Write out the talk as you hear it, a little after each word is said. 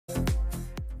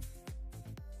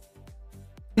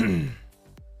Oh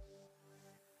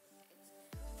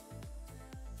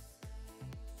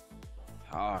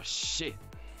shit.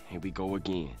 Here we go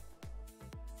again.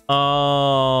 All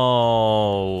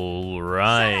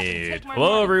right.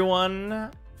 Hello,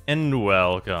 everyone, and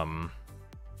welcome.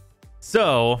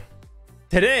 So,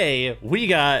 today we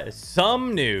got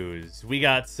some news. We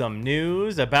got some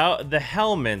news about the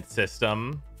Helminth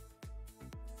system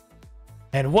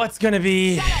and what's going to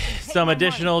be some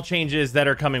additional changes that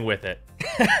are coming with it.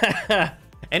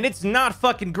 And it's not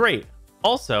fucking great.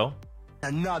 Also,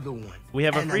 another one. We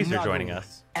have a freezer joining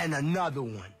us. And another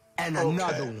one. And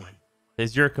another one.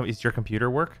 Is your computer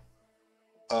work?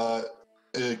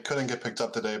 It couldn't get picked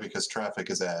up today because traffic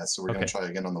is ass, so we're gonna try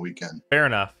again on the weekend. Fair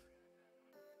enough.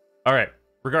 All right.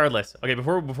 Regardless, okay.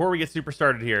 Before we get super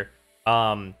started here,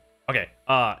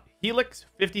 Helix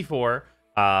 54,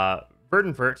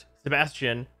 Verdenfurt,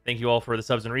 Sebastian, thank you all for the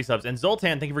subs and resubs, and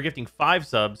Zoltan, thank you for gifting 5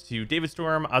 subs to David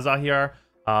Storm, Azahir,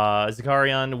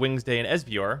 Zakarian, Wingsday, and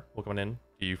Esbior. Welcome in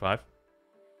to you 5.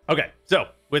 Okay, so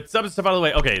with subs and stuff out of the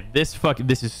way, okay, this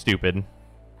is stupid.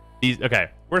 We're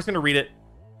just gonna read it.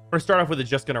 We're gonna start off with it.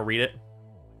 Just gonna read it.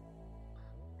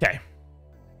 Okay.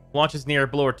 Launch is near.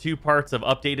 Below are 2 parts of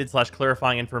updated /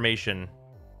 clarifying information.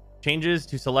 Changes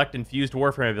to select infused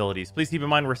Warframe abilities. Please keep in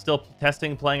mind we're still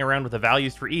playing around with the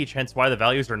values for each, hence why the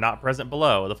values are not present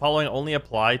below. The following only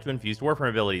apply to infused Warframe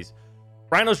abilities.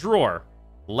 Rhino's Roar,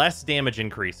 less damage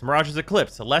increase. Mirage's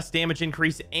Eclipse, less damage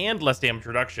increase and less damage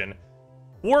reduction.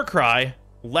 Warcry,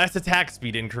 less attack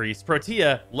speed increase.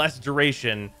 Protea, less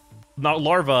duration.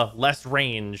 Larva, less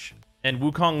range. And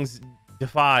Wukong's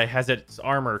Defy has its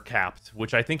armor capped,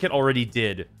 which I think it already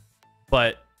did,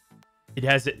 but it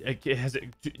has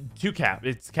two cap.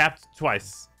 It's capped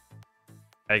twice,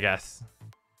 I guess.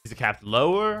 Is it capped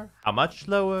lower? How much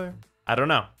lower? I don't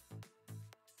know.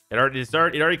 It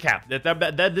already capped.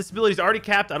 That this ability is already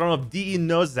capped. I don't know if DE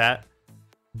knows that,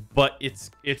 but it's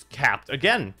capped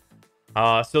again.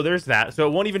 So there's that. So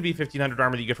it won't even be 1500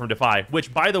 armor that you get from Defy,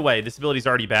 which, by the way, this ability is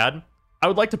already bad. I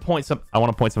want to point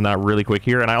something out really quick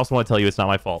here, and I also want to tell you it's not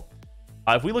my fault.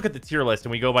 If we look at the tier list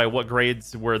and we go by what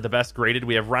grades were the best graded,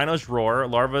 we have Rhino's Roar,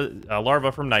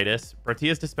 Larva from Nidus,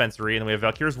 Protea's Dispensary, and then we have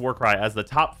Valkyr's Warcry as the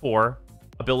top 4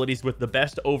 abilities with the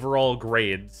best overall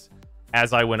grades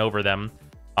as I went over them.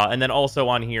 And then also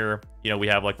on here, you know, we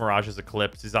have like Mirage's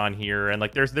Eclipse is on here, and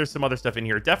like there's some other stuff in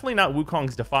here. Definitely not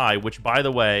Wukong's Defy, which, by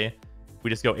the way,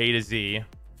 we just go A to Z.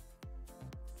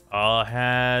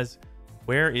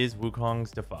 Where is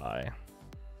Wukong's Defy?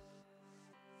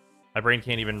 My brain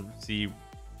can't even see.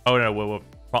 Oh no,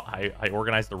 I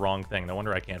organized the wrong thing. No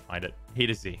wonder I can't find it. A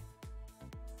to Z.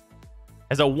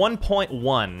 As a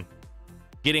 1.1,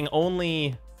 getting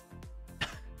only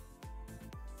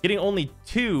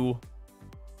 2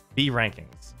 B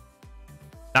rankings.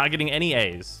 Not getting any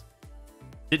A's.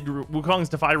 Wukong's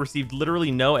Defy received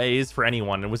literally no A's for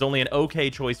anyone and was only an okay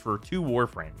choice for 2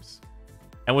 Warframes.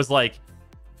 And was like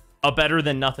a better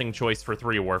than nothing choice for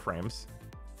 3 Warframes.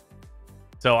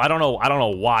 So I don't know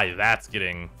why that's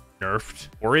getting nerfed.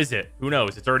 Or is it? Who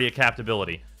knows? It's already a capped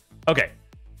ability. Okay.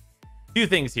 2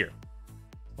 things here.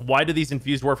 Why do these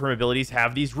infused Warframe abilities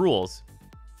have these rules?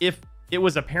 If it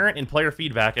was apparent in player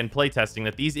feedback and playtesting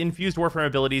that these infused Warframe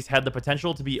abilities had the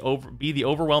potential to be the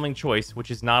overwhelming choice,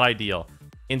 which is not ideal.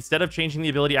 Instead of changing the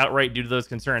ability outright due to those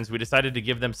concerns, we decided to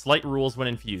give them slight rules when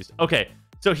infused. Okay,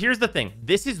 so here's the thing.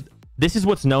 This is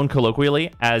what's known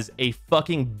colloquially as a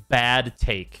fucking bad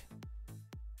take.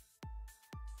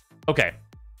 Okay,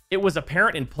 it was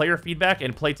apparent in player feedback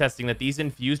and playtesting that these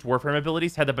infused Warframe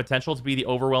abilities had the potential to be the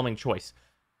overwhelming choice.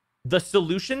 The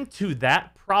solution to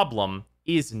that problem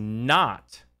is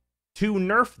not to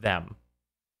nerf them.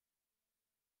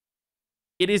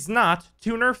 It is not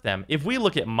to nerf them. If we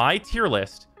look at my tier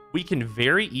list, we can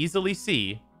very easily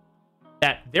see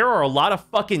that there are a lot of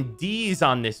fucking D's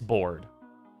on this board.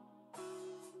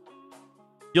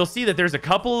 You'll see that there's a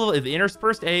couple of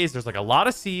interspersed A's, there's like a lot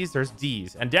of C's, there's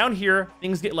D's. And down here,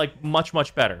 things get like much,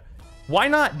 much better. Why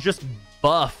not just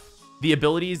buff the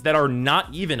abilities that are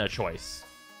not even a choice?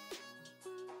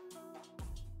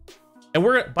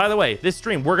 And by the way, this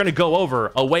stream, we're going to go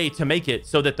over a way to make it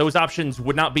so that those options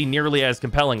would not be nearly as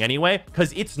compelling anyway,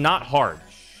 because it's not hard.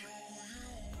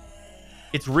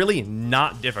 It's really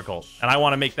not difficult. And I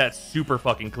want to make that super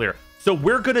fucking clear. So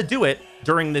we're going to do it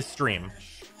during this stream.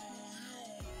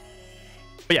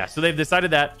 But yeah, so they've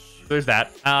decided that. There's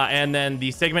that. And then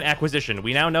the segment acquisition.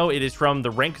 We now know it is from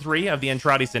the rank 3 of the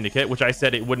Entrati Syndicate, which I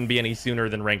said it wouldn't be any sooner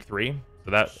than rank 3.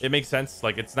 So that it makes sense.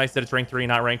 Like, it's nice that it's rank 3,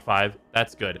 not rank 5.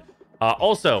 That's good.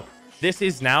 Also, this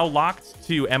is now locked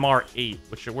to MR8,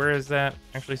 which, where is that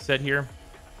actually said here?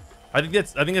 I think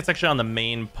that's actually on the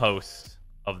main post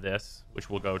of this, which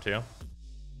we'll go to.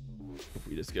 If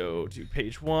we just go to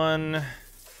page 1,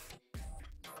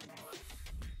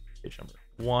 page number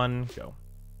 1, go.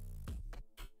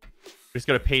 Just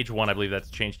go to page 1. I believe that's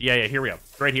changed. Yeah, here we go.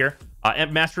 Right here.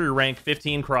 Mastery rank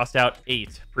 15 crossed out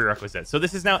 8 prerequisites. So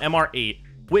this is now MR8,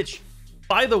 which,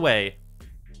 by the way,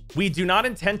 we do not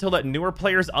intend to let newer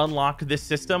players unlock this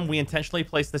system. We intentionally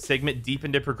placed the segment deep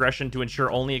into progression to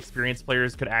ensure only experienced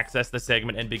players could access the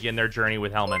segment and begin their journey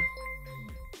with Helminth.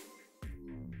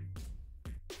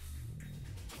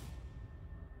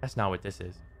 That's not what this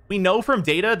is. We know from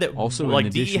data that also,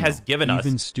 like DE has given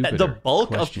us that the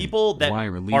bulk of people that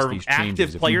are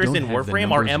active players in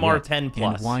Warframe are MR10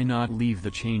 plus. And why not leave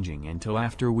the changing until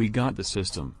after we got the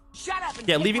system? Shut up and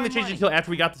yeah, leaving the changing until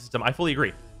after we got the system. I fully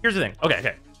agree. Here's the thing.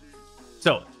 Okay.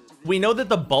 So we know that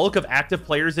the bulk of active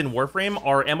players in Warframe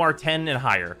are MR10 and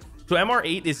higher. So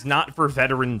MR8 is not for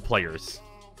veteran players.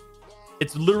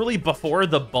 It's literally before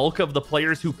the bulk of the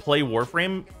players who play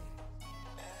Warframe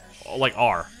like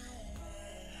are.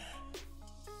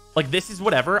 Like, this is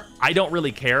whatever. I don't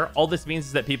really care. All this means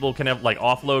is that people can have, like,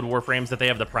 offload Warframes that they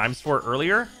have the primes for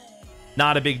earlier.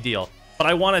 Not a big deal. But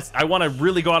I want to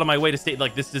really go out of my way to state,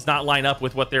 like, this does not line up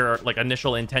with what their, like,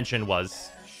 initial intention was.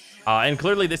 And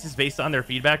clearly this is based on their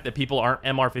feedback that people aren't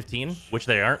MR15, which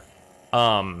they aren't.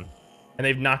 And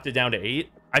they've knocked it down to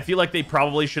 8. I feel like they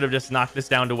probably should have just knocked this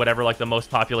down to whatever, like, the most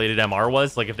populated MR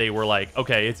was. Like, if they were like,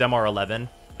 okay, it's MR11.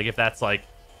 Like, if that's, like,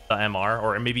 the MR.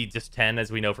 Or maybe just 10,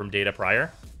 as we know from data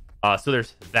prior. So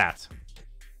there's that.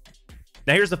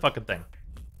 Now here's the fucking thing.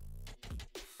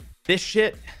 This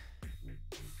shit,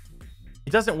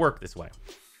 it doesn't work this way.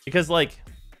 Because, like,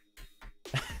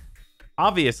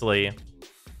 obviously,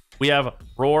 we have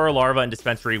Roar, Larva, and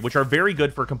Dispensary, which are very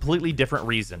good for completely different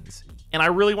reasons. And I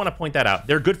really want to point that out.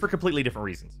 They're good for completely different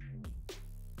reasons.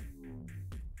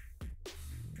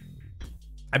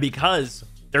 And because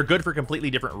they're good for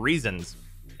completely different reasons,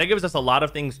 that gives us a lot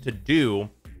of things to do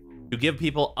to give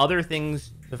people other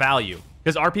things to value.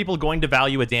 Because are people going to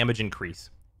value a damage increase?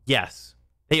 Yes,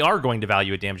 they are going to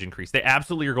value a damage increase. They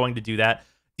absolutely are going to do that.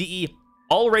 DE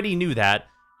already knew that.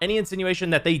 Any insinuation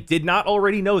that they did not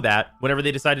already know that whenever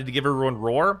they decided to give everyone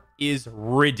Roar is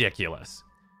ridiculous.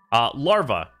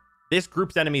 Larva, this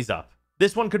groups enemies up.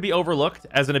 This one could be overlooked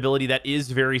as an ability that is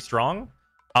very strong.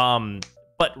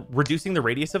 But reducing the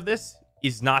radius of this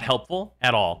is not helpful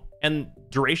at all. And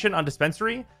duration on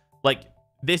Dispensary, like,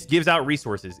 this gives out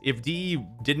resources. If DE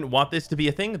didn't want this to be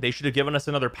a thing, they should have given us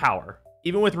another power.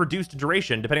 Even with reduced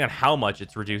duration, depending on how much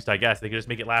it's reduced, I guess, they could just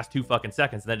make it last 2 fucking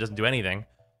seconds and that doesn't do anything.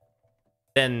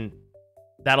 Then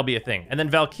that'll be a thing. And then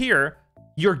Valkyr,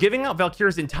 you're giving out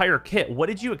Valkyr's entire kit. What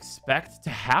did you expect to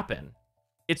happen?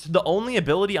 It's the only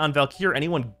ability on Valkyr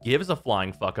anyone gives a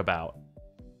flying fuck about.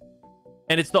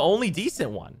 And it's the only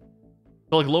decent one.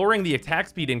 So, like, lowering the attack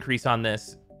speed increase on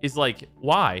this is like,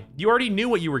 why? You already knew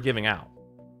what you were giving out.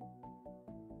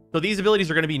 So these abilities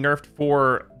are going to be nerfed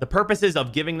for the purposes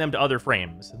of giving them to other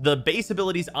frames. The base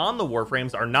abilities on the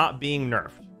Warframes are not being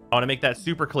nerfed. I want to make that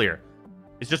super clear.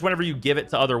 It's just whenever you give it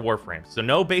to other Warframes. So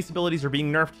no base abilities are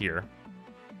being nerfed here.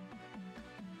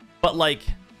 But, like,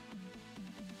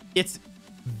 it's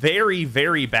very,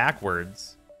 very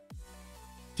backwards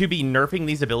to be nerfing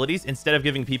these abilities instead of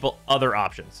giving people other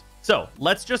options. So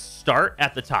let's just start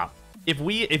at the top. If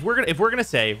we're gonna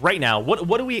say right now,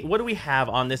 what do we have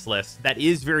on this list that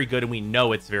is very good and we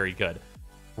know it's very good?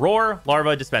 Roar,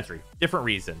 Larva, Dispensary, different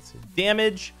reasons.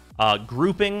 Damage,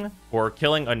 grouping or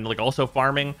killing, and like also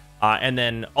farming, and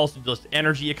then also just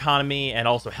energy economy and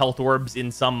also health orbs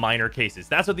in some minor cases.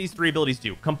 That's what these 3 abilities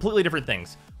do. Completely different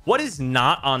things. What is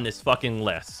not on this fucking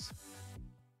list?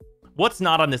 What's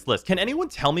not on this list? Can anyone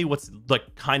tell me what's,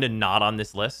 like, kind of not on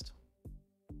this list?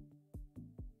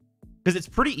 Because it's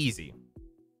pretty easy.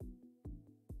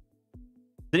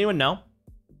 Does anyone know?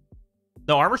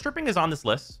 No, armor stripping is on this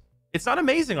list. It's not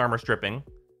amazing armor stripping,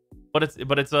 but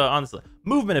it's on this list.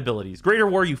 Movement abilities. Greater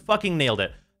War, you fucking nailed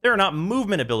it. There are not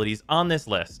movement abilities on this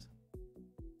list.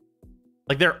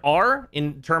 Like, there are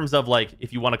in terms of, like,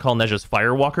 if you want to call Neja's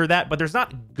Firewalker that, but there's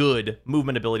not good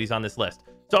movement abilities on this list.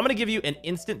 So I'm going to give you an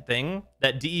instant thing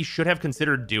that DE should have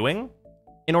considered doing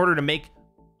in order to make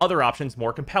other options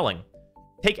more compelling.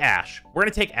 Take Ash. We're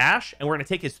going to take Ash, and we're going to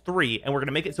take his 3, and we're going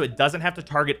to make it so it doesn't have to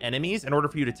target enemies in order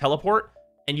for you to teleport,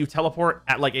 and you teleport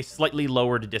at, like, a slightly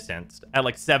lowered distance, at,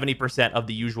 like, 70% of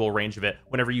the usual range of it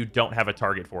whenever you don't have a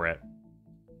target for it.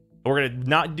 We're going to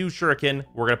not do Shuriken.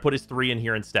 We're going to put his 3 in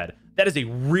here instead. That is a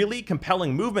really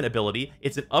compelling movement ability.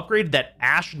 It's an upgrade that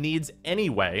Ash needs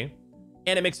anyway,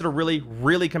 and it makes it a really,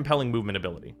 really compelling movement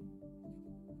ability.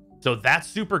 So that's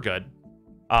super good.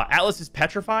 Atlas is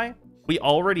Petrify. We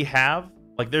already have,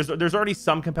 like, there's already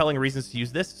some compelling reasons to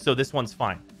use this, so this one's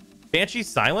fine. Banshee's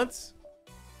Silence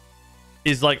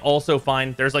is, like, also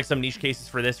fine. There's, like, some niche cases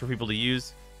for this for people to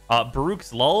use.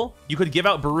 Baruch's Lull, you could give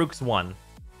out Baruch's one.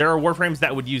 There are Warframes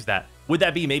that would use that. Would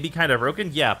that be maybe kind of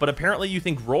broken? Yeah, but apparently you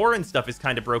think Roar and stuff is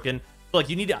kind of broken. So, like,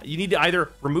 you need to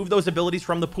either remove those abilities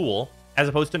from the pool as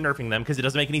opposed to nerfing them, because it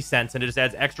doesn't make any sense and it just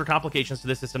adds extra complications to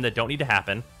the system that don't need to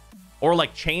happen, or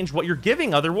like change what you're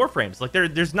giving other Warframes. Like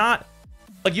there's not,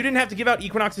 like, you didn't have to give out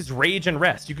Equinox's Rage and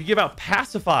Rest. You could give out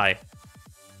Pacify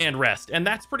and Rest, and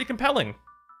that's pretty compelling.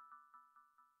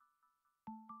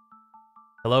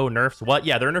 Hello, nerfs. What?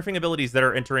 Yeah, they're nerfing abilities that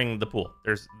are entering the pool.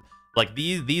 There's, like,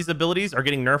 these abilities are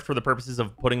getting nerfed for the purposes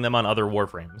of putting them on other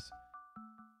Warframes,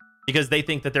 because they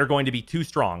think that they're going to be too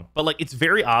strong. But, like, it's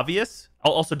very obvious.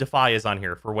 Also, Defy is on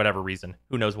here for whatever reason.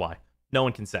 Who knows why? No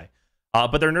one can say.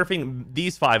 But they're nerfing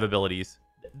these 5 abilities.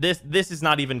 This is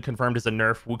not even confirmed as a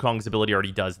nerf. Wukong's ability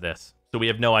already does this, so we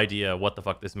have no idea what the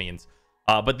fuck this means.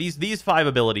 But these 5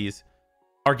 abilities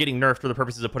are getting nerfed for the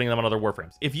purposes of putting them on other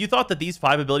Warframes. If you thought that these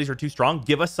 5 abilities are too strong,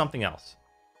 give us something else.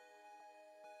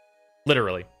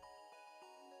 Literally.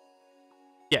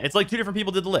 Yeah, it's like 2 different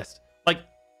people did the list. Like,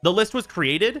 the list was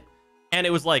created, and it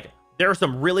was like, there are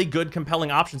some really good, compelling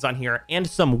options on here, and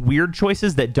some weird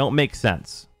choices that don't make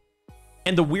sense.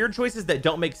 And the weird choices that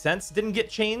don't make sense didn't get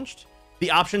changed.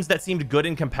 The options that seemed good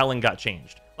and compelling got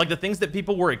changed. Like, the things that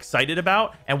people were excited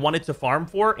about and wanted to farm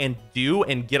for and do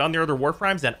and get on their other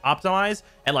Warframes and optimize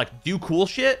and, like, do cool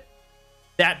shit,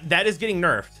 that is getting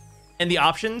nerfed. And the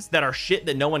options that are shit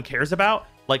that no one cares about,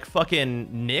 like fucking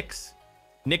Nyx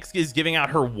is giving out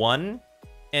her 1,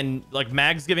 and, like,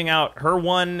 Mag's giving out her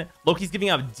 1, Loki's giving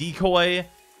out Decoy,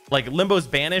 like, Limbo's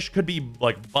Banish could be,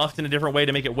 like, buffed in a different way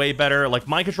to make it way better. Like,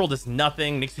 Mind Control does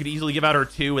nothing. Nyx could easily give out her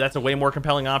 2. That's a way more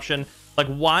compelling option. Like,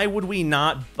 why would we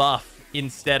not buff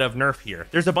instead of nerf here?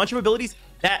 There's a bunch of abilities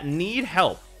that need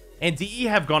help, and DE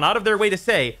have gone out of their way to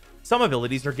say some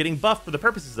abilities are getting buffed for the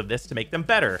purposes of this to make them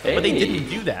better. Hey, but they didn't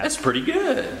do that. That's pretty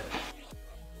good.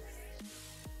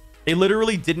 They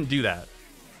literally didn't do that.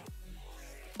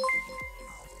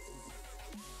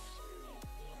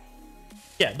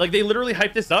 Yeah, like, they literally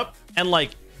hyped this up and,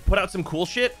 like, put out some cool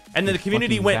shit, and then the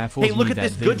community went, hey, look at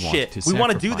this good shit. We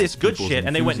want to do this good shit,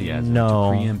 and they went,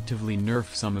 no. To preemptively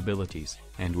nerf some abilities,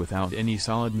 and without any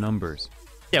solid numbers.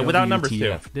 Yeah, without numbers,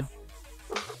 too.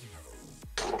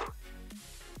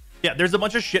 Yeah, there's a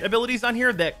bunch of shit abilities on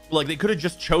here that, like, they could have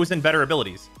just chosen better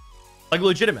abilities. Like,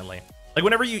 legitimately. Like,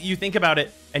 whenever you think about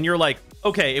it, and you're like,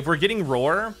 okay, if we're getting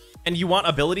Roar, and you want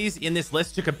abilities in this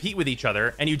list to compete with each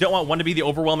other, and you don't want one to be the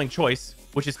overwhelming choice,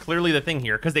 which is clearly the thing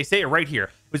here, because they say it right here.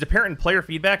 It was apparent in player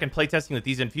feedback and playtesting that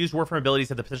these infused Warframe abilities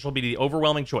have the potential to be the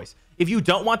overwhelming choice. If you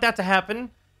don't want that to happen,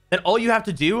 then all you have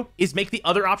to do is make the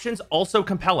other options also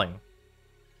compelling.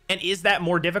 And is that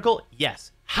more difficult?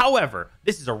 Yes. However,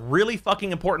 this is a really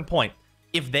fucking important point.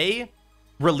 If they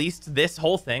released this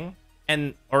whole thing,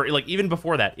 or like even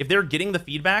before that, if they're getting the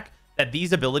feedback that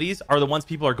these abilities are the ones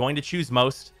people are going to choose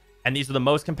most, and these are the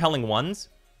most compelling ones,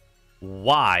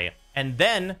 why? And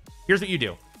then here's what you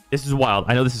do. This is wild.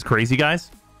 I know this is crazy, guys.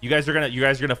 You guys are gonna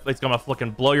it's gonna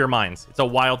fucking blow your minds. It's a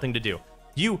wild thing to do.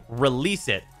 You release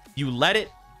it. You let it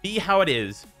be how it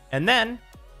is. And then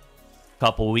a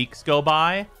couple weeks go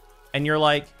by and you're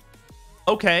like,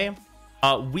 okay,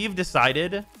 we've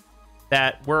decided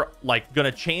that we're, like,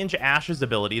 gonna change Ash's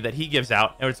ability that he gives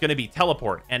out, and it's gonna be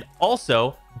teleport. And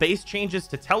also, base changes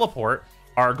to teleport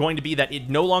are going to be that it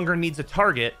no longer needs a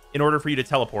target in order for you to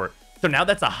teleport. So now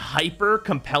that's a hyper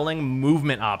compelling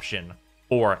movement option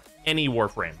for any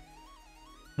Warframe.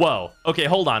 Whoa. Okay,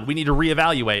 hold on. We need to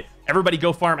reevaluate. Everybody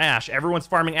go farm Ash. Everyone's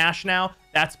farming Ash now.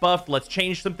 That's buffed. Let's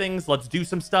change some things. Let's do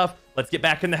some stuff. Let's get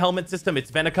back in the Helminth system.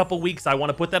 It's been a couple weeks. I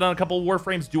want to put that on a couple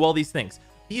Warframes, do all these things.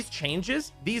 These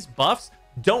changes, these buffs,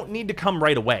 don't need to come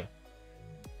right away.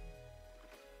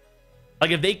 Like,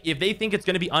 if they think it's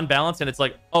going to be unbalanced and it's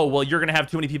like, oh, well, you're going to have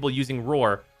too many people using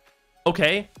Roar.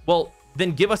 Okay, well,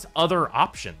 then give us other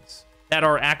options that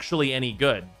are actually any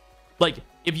good. Like,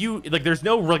 if you, like, there's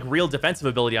no, like, real defensive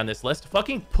ability on this list.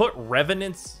 Fucking put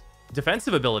Revenant's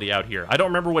defensive ability out here. I don't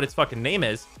remember what its fucking name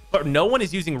is, but no one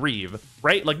is using Reeve,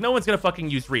 right? Like, no one's going to fucking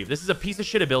use Reeve. This is a piece of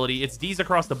shit ability. It's D's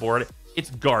across the board.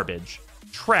 It's garbage.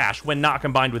 Trash when not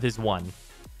combined with his 1.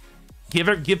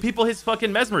 Give people his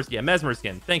fucking Mesmer skin. Mesmer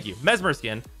skin. Thank you. Mesmer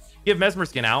skin. Give Mesmer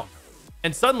skin out.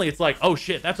 And suddenly it's like, oh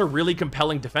shit, that's a really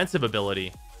compelling defensive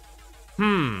ability.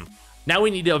 Now we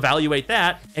need to evaluate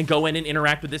that and go in and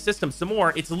interact with this system some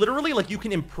more. It's literally like you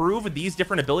can improve these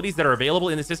different abilities that are available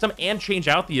in the system and change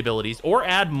out the abilities or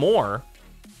add more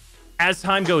as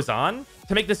time goes on.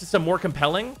 to make the system more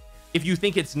compelling if you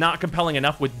think it's not compelling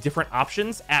enough with different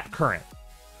options at current.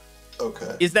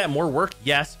 Okay. Is that more work?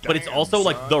 Yes, but it's also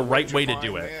like the right way to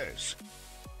do it.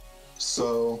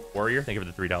 So Warrior, thank you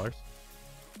for the $3.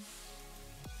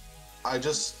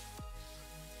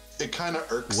 It kind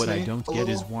of irks What me I don't a get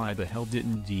is little, why the hell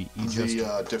didn't DE just...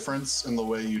 the difference in the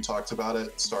way you talked about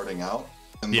it starting out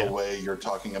and Yeah. the way you're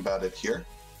talking about it here.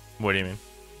 What do you mean?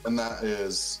 And that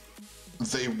is,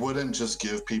 they wouldn't just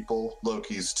give people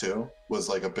Lokis too, was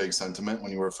like a big sentiment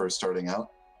when you were first starting out.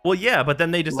 Well, yeah, but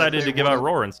then they decided to give out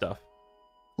Roar and stuff.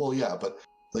 Well, yeah, but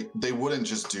like they wouldn't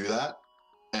just do that.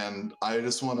 And I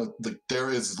just want to, like, there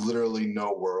is literally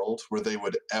no world where they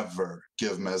would ever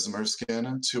give Mesmer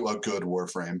skin to a good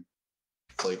Warframe.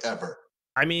 Like, ever.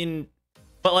 I mean,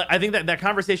 but like, I think that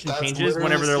conversation changes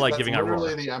whenever they're like giving out Roar.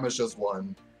 Literally the Amish just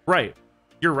won. Right.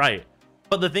 You're right.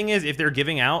 But the thing is, if they're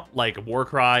giving out like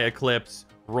Warcry, Eclipse,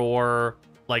 Roar,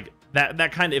 like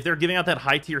that kind of, if they're giving out that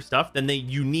high tier stuff, then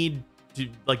you need to,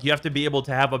 like, you have to be able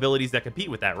to have abilities that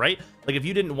compete with that, right? Like if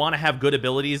you didn't want to have good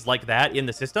abilities like that in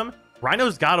the system,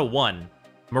 Rhino's got a 1.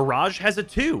 Mirage has a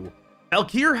 2.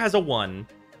 Valkyr has a 1.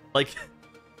 Like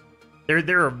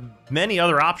there are many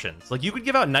other options. Like you could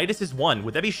give out Nidus's 1.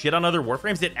 Would that be shit on other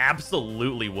Warframes? It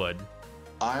absolutely would.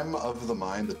 I'm of the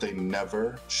mind that they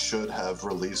never should have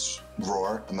released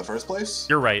Roar in the first place.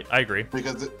 You're right. I agree.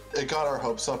 Because it got our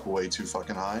hopes up way too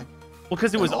fucking high. Well,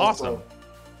 because it was awesome.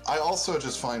 I also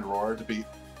just find Roar to be...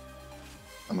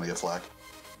 I'm gonna get flack.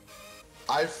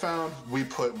 I found we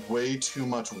put way too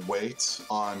much weight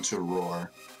onto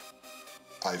Roar,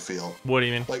 I feel. What do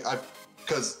you mean? Like,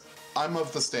 because I'm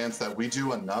of the stance that we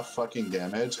do enough fucking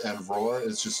damage and Roar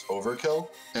is just overkill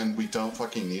and we don't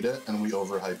fucking need it and we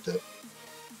overhyped it.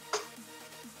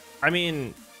 I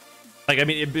mean,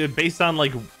 based on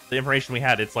like the information we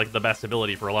had, it's like the best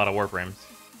ability for a lot of Warframes.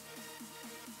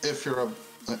 If you're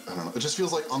I don't know, it just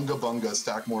feels like Unga Bunga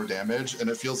stack more damage, and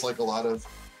it feels like a lot of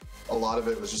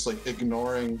it was just like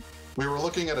ignoring. We were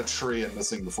looking at a tree and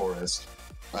missing the forest.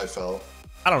 I felt.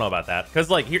 I don't know about that, because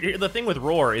like here, the thing with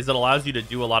Roar is it allows you to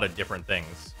do a lot of different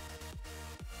things.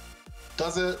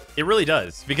 Does it? It really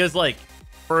does, because like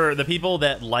for the people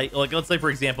that like let's say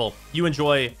for example, you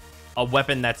enjoy a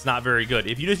weapon that's not very good.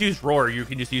 If you just use Roar, you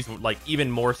can just use like even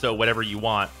more so whatever you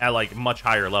want at like much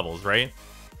higher levels, right?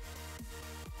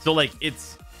 So like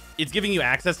it's giving you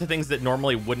access to things that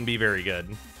normally wouldn't be very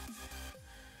good.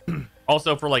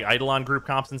 Also for like Eidolon group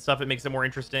comps and stuff, it makes it more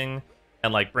interesting.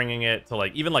 And like bringing it to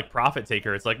like even like Prophet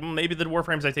Taker, it's like maybe the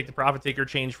Warframes I take the Prophet Taker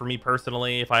change for me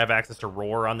personally if I have access to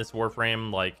Roar on this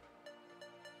Warframe. Like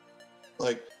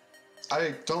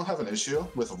I don't have an issue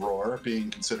with Roar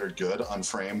being considered good on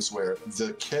frames where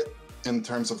the kit in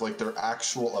terms of like their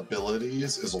actual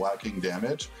abilities is lacking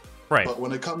damage. right. But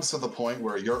when it comes to the point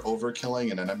where you're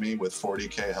overkilling an enemy with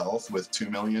 40k health with 2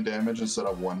 million damage instead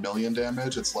of 1 million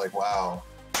damage, it's like, wow,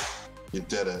 you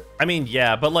did it. I mean,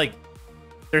 yeah, but like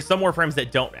there's some Warframes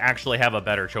that don't actually have a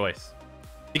better choice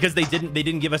because they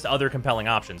didn't give us other compelling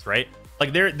options, right?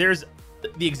 Like there's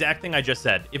the exact thing I just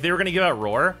said. If they were going to give out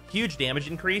Roar, huge damage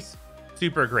increase,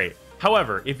 super great.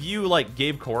 However, if you like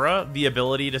gave Korra the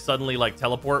ability to suddenly like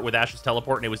teleport with Ash's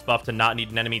teleport and it was buffed to not need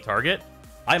an enemy target,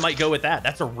 I might go with that.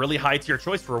 That's a really high tier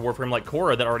choice for a Warframe like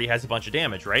Korra that already has a bunch of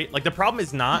damage, right? Like the problem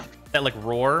is not that like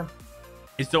Roar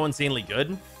is so insanely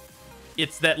good.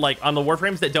 It's that like on the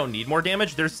Warframes that don't need more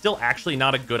damage, there's still actually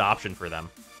not a good option for them.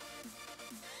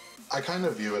 I kind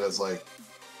of view it as like,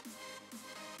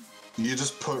 you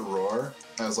just put Roar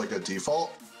as like a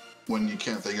default when you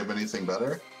can't think of anything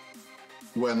better.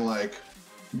 When like,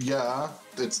 yeah,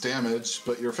 it's damage,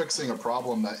 but you're fixing a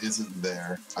problem that isn't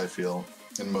there, I feel,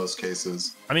 in most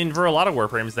cases. I mean, for a lot of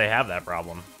Warframes, they have that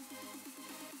problem.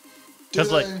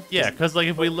 Because like, yeah, because like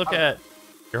if we look at...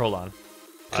 Here, hold on.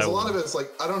 Because a lot of it's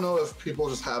like, I don't know if people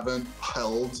just haven't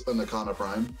held a Nakana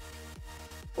Prime.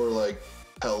 Or like,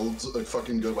 held a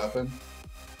fucking good weapon.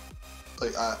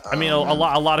 Like, I mean, a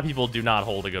lot of people do not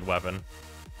hold a good weapon.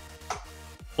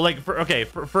 Well, like,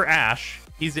 for Ash,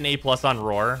 he's an A+ on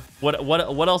Roar.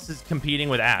 What else is competing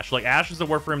with Ash? Like, Ash is a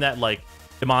Warframe that, like,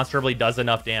 demonstrably does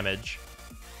enough damage.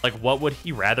 Like, what would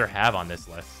he rather have on this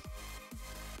list?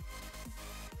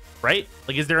 Right?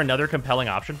 Like, is there another compelling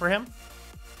option for him?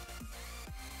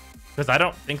 Because I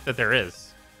don't think that there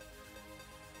is.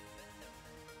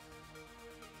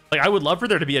 Like, I would love for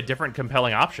there to be a different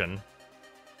compelling option.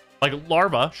 Like,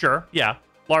 Larva, sure, yeah.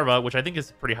 Larva, which I think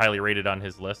is pretty highly rated on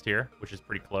his list here, which is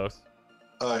pretty close.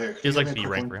 Here, He's like B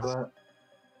rank for him.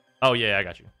 Oh, yeah, I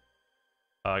got you.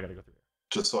 I gotta go through it.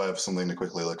 Just so I have something to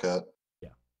quickly look at. Yeah.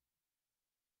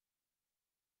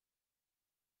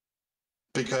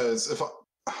 Because if I...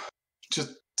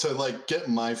 to like get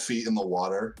my feet in the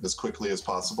water as quickly as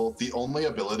possible, the only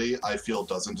ability I feel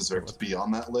doesn't deserve to be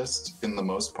on that list in the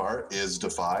most part is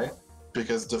Defy,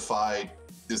 because Defy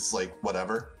is like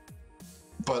whatever.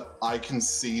 But I can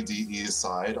see DE's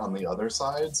side on the other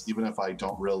sides, even if I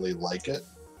don't really like it.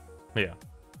 Yeah.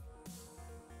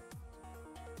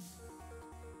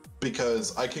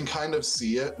 Because I can kind of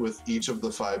see it with each of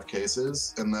the 5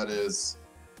 cases, and that is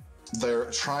they're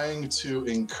trying to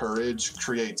encourage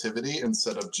creativity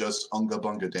instead of just unga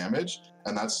bunga damage,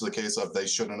 and that's the case of they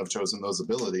shouldn't have chosen those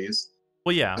abilities.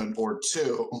 Well, yeah. Or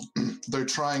 2, they're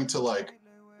trying to like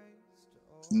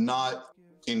not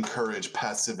encourage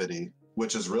passivity,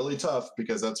 which is really tough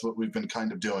because that's what we've been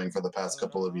kind of doing for the past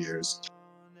couple of years.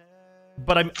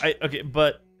 But okay,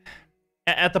 but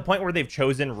at the point where they've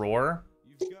chosen Roar,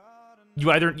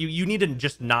 you need to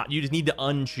just need to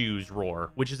unchoose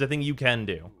Roar, which is a thing you can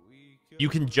do. You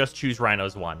can just choose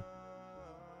Rhino's 1.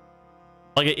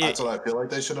 Like that's what I feel like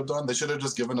they should have done. They should have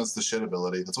just given us the shit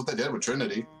ability. That's what they did with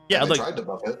Trinity. Yeah, they tried to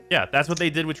buff it. Yeah, that's what they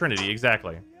did with Trinity,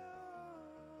 exactly.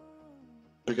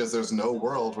 Because there's no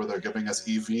world where they're giving us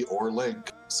EV or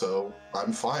Link, so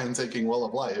I'm fine taking Well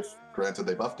of Life. Granted,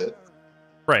 they buffed it.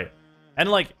 Right, and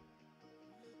like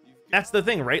that's the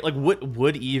thing, right? Like,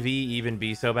 would EV even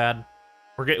be so bad?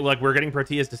 We're getting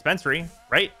Protea's dispensary,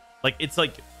 right? Like, it's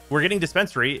like we're getting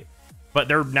dispensary, but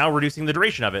they're now reducing the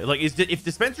duration of it. Like, if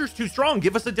dispenser's too strong,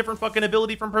 give us a different fucking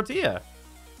ability from Protea,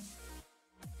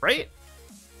 right?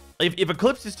 If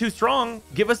Eclipse is too strong,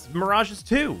 give us Mirage's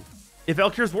 2. If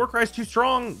Elkyr's Warcry is too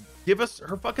strong, give us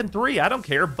her fucking 3. I don't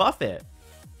care. Buff it.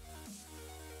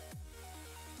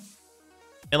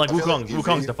 And like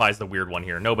Wukong's Defy is the weird one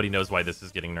here. Nobody knows why this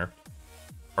is getting nerfed.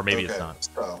 Or maybe it's not.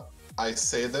 So I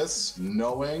say this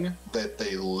knowing that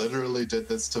they literally did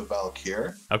this to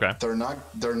Valkyr. Okay. They're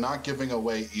not giving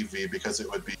away EV because it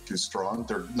would be too strong.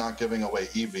 They're not giving away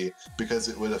EV because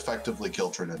it would effectively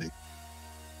kill Trinity.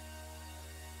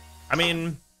 I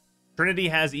mean, Trinity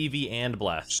has EV and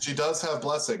Bless. She does have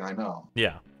Blessing, I know.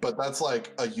 Yeah. But that's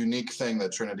like a unique thing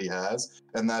that Trinity has,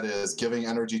 and that is giving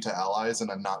energy to allies in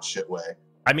a not shit way.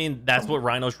 I mean, that's what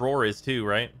Rhino's Roar is too,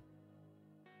 right?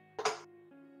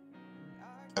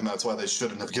 And that's why they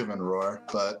shouldn't have given Roar,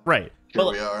 but right. Here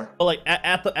we are. But like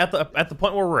at the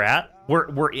point where we're at,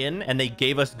 we're in, and they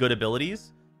gave us good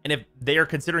abilities. And if they are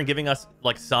considering giving us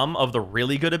like some of the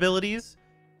really good abilities,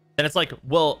 then it's like,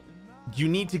 well, you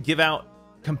need to give out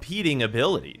competing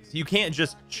abilities. You can't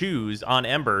just choose on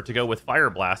Ember to go with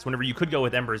Fire Blast whenever you could go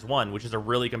with Ember's 1, which is a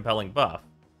really compelling buff.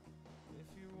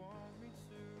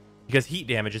 Because heat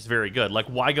damage is very good. Like,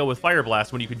 why go with Fire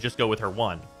Blast when you could just go with her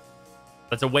 1?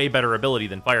 That's a way better ability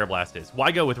than Fire Blast is.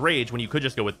 Why go with Rage when you could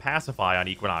just go with Pacify on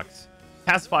Equinox?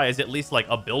 Pacify is at least like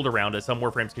a build around that some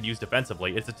Warframes could use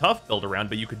defensively. It's a tough build around,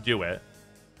 but you could do it.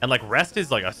 And like Rest is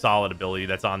like a solid ability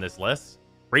that's on this list.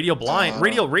 Radial Blind,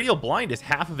 Radial Blind is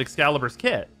half of Excalibur's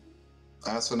kit.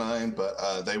 Asinine,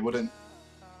 but they wouldn't.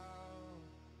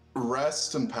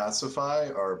 Rest and Pacify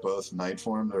are both Night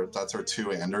Form. That's her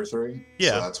 2 and her 3.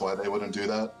 Yeah, so that's why they wouldn't do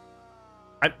that.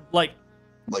 I like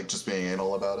just being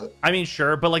anal about it. I mean,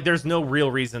 sure, but like, there's no real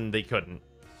reason they couldn't.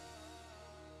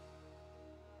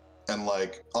 And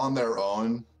like on their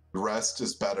own, Rest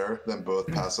is better than both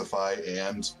Pacify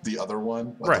and the other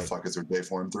one. What the fuck is her Day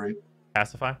Form 3?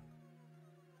 Pacify.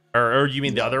 Or you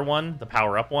mean the other one? The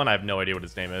power up one? I have no idea what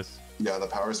his name is. Yeah, the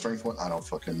power strength one? I don't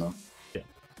fucking know. Yeah.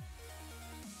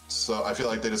 So I feel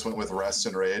like they just went with Rest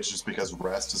and Rage just because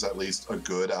Rest is at least a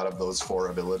good out of those 4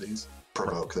 abilities.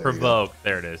 Provoke.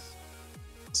 There it is.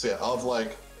 So yeah, of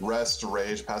like Rest,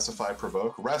 Rage, Pacify,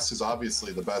 Provoke, Rest is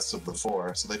obviously the best of the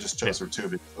 4, so they just chose her 2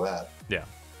 because of that. Yeah.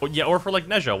 Well, yeah, or for like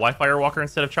Neja, why Firewalker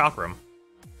instead of Chakram?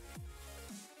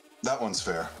 That one's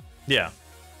fair. Yeah.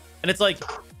 And it's like,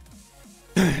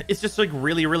 it's just like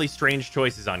really, really strange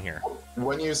choices on here.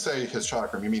 When you say his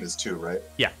Chakram, you mean his 2, right?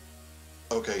 Yeah.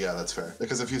 Okay, yeah, that's fair.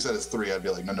 Because if you said it's 3, I'd be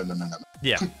like, no.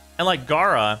 Yeah. And like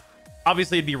Gara,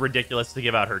 obviously it'd be ridiculous to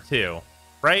give out her 2,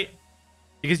 right?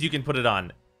 Because you can put it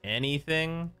on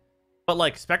anything. But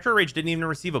like Spectre Rage didn't even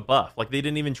receive a buff. Like, they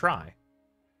didn't even try.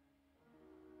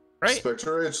 Right?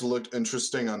 Spectre Rage looked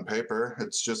interesting on paper.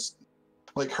 It's just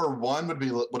like her 1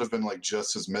 would have been like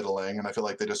just as middling, and I feel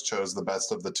like they just chose the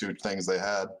best of the 2 things they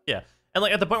had. Yeah. And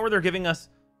like at the point where they're giving us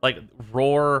like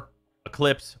Roar,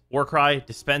 Eclipse, Warcry,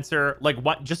 Dispenser, like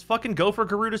what, just fucking go for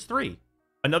Garuda's 3.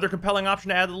 Another compelling option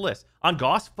to add to the list. On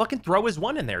Goss, fucking throw his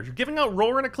 1 in there. You're giving out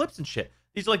Roar and Eclipse and shit.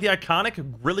 These are like the iconic,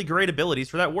 really great abilities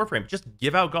for that Warframe. Just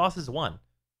give out Goss's 1.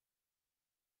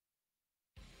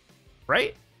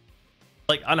 Right?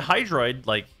 Like on Hydroid,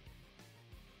 like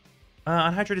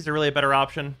Unhydrate is really a better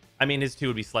option. I mean, his 2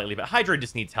 would be slightly better. Hydrate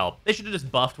just needs help. They should have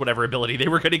just buffed whatever ability they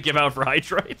were going to give out for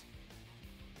Hydrate.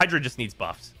 Hydrate just needs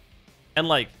buffs. And,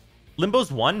 like,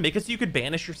 Limbo's 1, make it so you could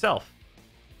banish yourself.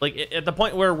 Like, at the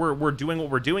point where we're doing what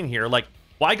we're doing here, like,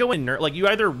 why go and nerf? Like, you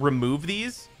either remove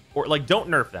these or, like, don't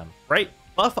nerf them, right?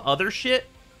 Buff other shit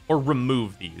or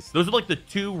remove these. Those are, like, the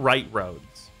 2 right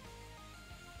roads.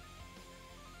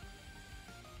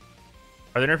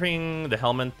 Are they nerfing the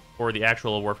Helminth or the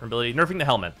actual Warframe ability? Nerfing the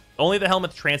Helminth. Only the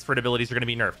Helminth transferred abilities are going to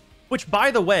be nerfed. Which,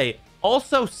 by the way,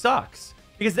 also sucks.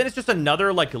 Because then it's just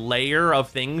another, like, layer of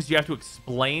things you have to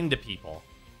explain to people.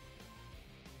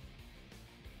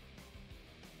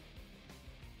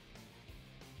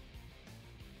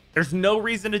 There's no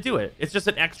reason to do it. It's just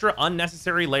an extra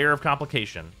unnecessary layer of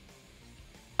complication.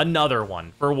 Another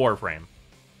one for Warframe.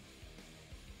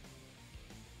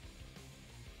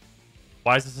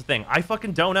 Why is this a thing? I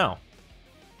fucking don't know.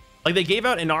 Like, they gave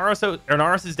out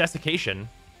Inaros' Desiccation.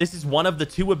 This is one of the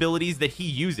 2 abilities that he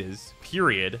uses,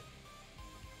 period.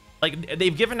 Like,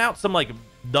 they've given out some, like,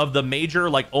 the major,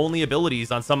 like, only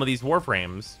abilities on some of these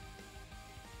Warframes.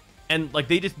 And, like,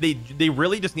 they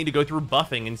really just need to go through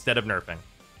buffing instead of nerfing.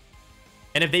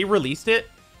 And if they released it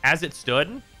as it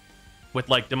stood, with,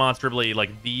 like, demonstrably,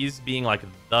 like, these being, like,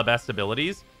 the best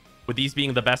abilities, with these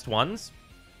being the best ones,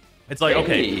 it's like,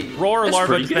 okay, Roar,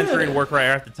 Larva, Dispenser, and Work right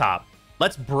at the top.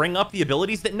 Let's bring up the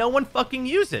abilities that no one fucking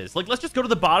uses. Like, let's just go to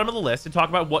the bottom of the list and talk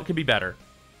about what could be better.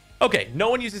 Okay, no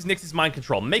one uses Nyx's Mind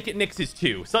Control. Make it Nyx's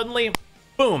 2. Suddenly,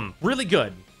 boom, really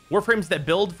good. Warframes that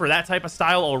build for that type of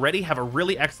style already have a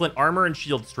really excellent armor and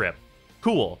shield strip.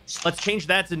 Cool. Let's change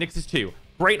that to Nyx's 2.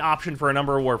 Great option for a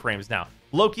number of Warframes now.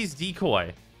 Loki's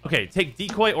Decoy. Okay, take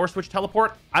Decoy or switch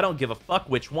Teleport. I don't give a fuck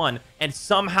which one, and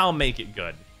somehow make it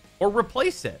good. Or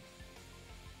replace it.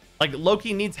 Like,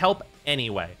 Loki needs help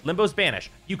anyway. Limbo's Banish.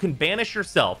 You can banish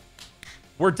yourself.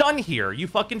 We're done here. You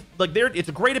fucking, like, there. It's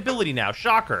a great ability now.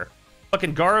 Shocker.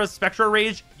 Fucking Gara's Spectral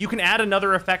Rage. You can add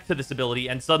another effect to this ability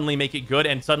and suddenly make it good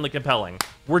and suddenly compelling.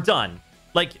 We're done.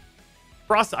 Like,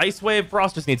 Frost Ice Wave.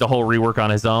 Frost just needs a whole rework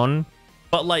on his own.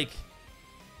 But, like,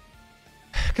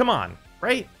 come on,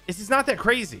 right? This is not that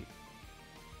crazy.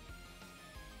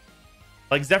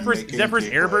 Like, Zephyr's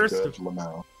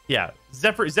Airburst. Yeah,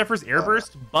 Zephyr's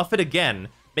Airburst, buff it again.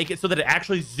 Make it so that it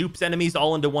actually zoops enemies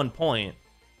all into one point,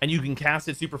 and you can cast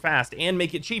it super fast and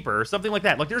make it cheaper or something like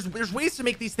that. Like, there's ways to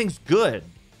make these things good.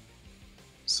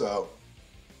 So,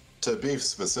 to be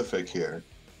specific here,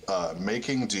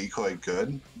 making Decoy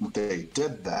good, they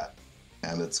did that,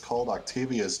 and it's called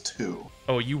Octavia's 2.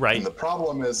 Oh, you right. And the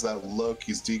problem is that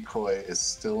Loki's Decoy is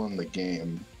still in the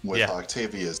game with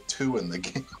Octavia's 2 in the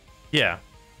game. Yeah.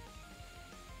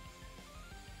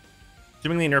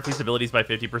 Assuming they nerf these abilities by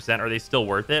 50%, are they still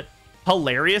worth it?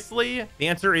 Hilariously, the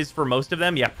answer is for most of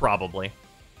them, yeah, probably.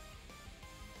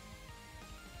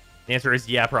 The answer is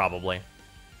yeah, probably.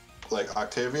 Like,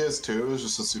 Octavia's 2 is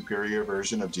just a superior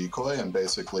version of Decoy in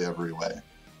basically every way.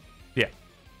 Yeah.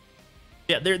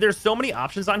 Yeah, there's so many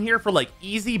options on here for, like,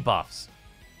 easy buffs.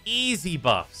 Easy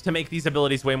buffs to make these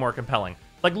abilities way more compelling.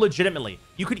 Like, legitimately,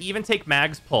 you could even take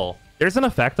Mag's Pull. There's an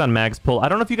effect on Mag's Pull. I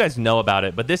don't know if you guys know about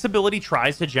it, but this ability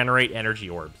tries to generate energy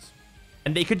orbs.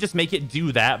 And they could just make it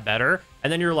do that better.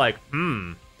 And then you're like,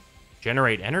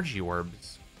 generate energy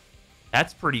orbs.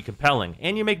 That's pretty compelling.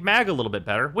 And you make Mag a little bit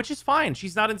better, which is fine.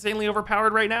 She's not insanely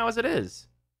overpowered right now as it is.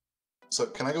 So,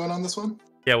 can I go in on this one?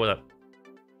 Yeah, what up?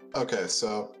 Okay,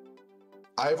 so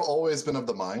I've always been of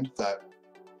the mind that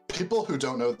people who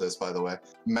don't know this, by the way,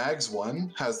 Mag's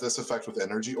 1 has this effect with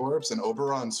energy orbs, and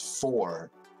Oberon's 4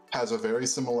 has a very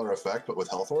similar effect, but with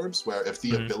health orbs, where if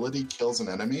the ability kills an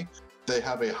enemy, they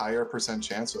have a higher percent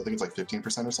chance, so I think it's like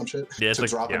 15% or some shit, to like,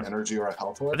 drop an energy or a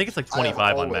health orb. I think it's like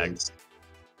 25 on Mag.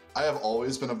 I have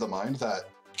always been of the mind that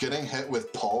getting hit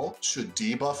with Pull should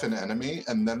debuff an enemy,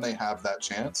 and then they have that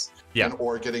chance. Yeah.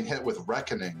 Or getting hit with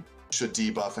Reckoning should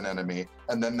debuff an enemy,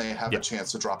 and then they have a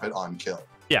chance to drop it on kill.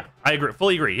 Yeah, I agree.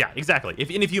 Fully agree. Yeah, exactly.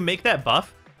 If you make that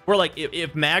buff, where, like,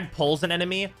 if Mag pulls an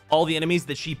enemy, all the enemies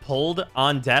that she pulled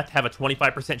on death have a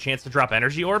 25% chance to drop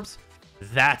energy orbs,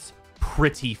 that's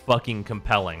pretty fucking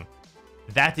compelling.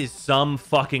 That is some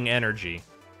fucking energy.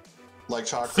 Like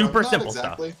Chakram, super simple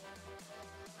stuff.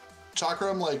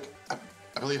 Chakram, like,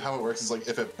 I believe how it works is, like,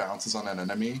 if it bounces on an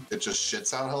enemy, it just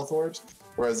shits out health orbs,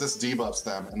 whereas this debuffs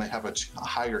them, and they have a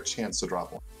higher chance to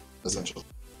drop one, essentially.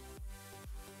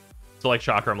 So, like,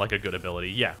 Chakram, like, a good ability.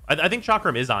 Yeah, I think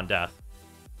Chakram is on death.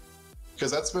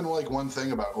 Because that's been, like, one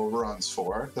thing about Oberon's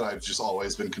 4 that I've just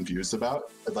always been confused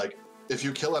about. Like, if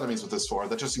you kill enemies with this 4,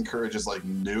 that just encourages, like,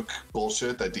 nuke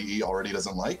bullshit that DE already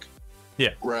doesn't like.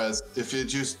 Yeah. Whereas if you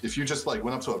just like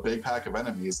went up to a big pack of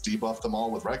enemies, debuff them all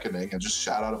with Reckoning, and just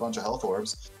shout out a bunch of health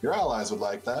orbs, your allies would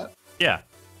like that. Yeah.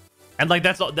 And like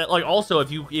that like also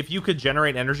if you could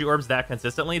generate energy orbs that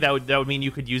consistently, that would mean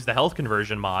you could use the health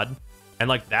conversion mod. And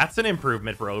like that's an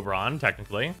improvement for Oberon,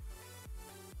 technically.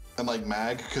 And like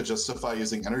Mag could justify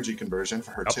using energy conversion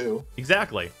for her too.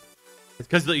 Exactly.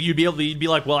 Because you'd be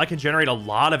like, well, I can generate a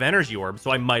lot of energy orbs, so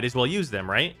I might as well use them,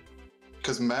 right?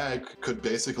 Because Mag could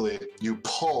basically, you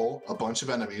pull a bunch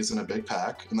of enemies in a big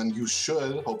pack, and then you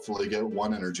should hopefully get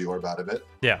one energy orb out of it.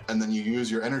 Yeah. And then you use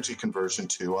your energy conversion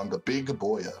too on the big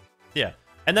boya. Yeah.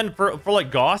 And then for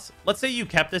like Goss, let's say you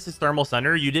kept this as Thermal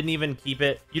Sunder, you didn't even keep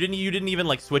it, you didn't even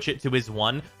like switch it to his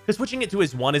 1, because switching it to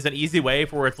his 1 is an easy way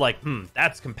for where it's like,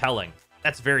 that's compelling.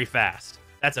 That's very fast.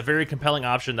 That's a very compelling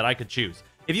option that I could choose.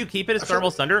 If you keep it as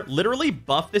Thermal Sunder, literally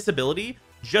buff this ability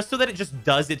just so that it just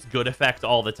does its good effect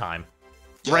all the time.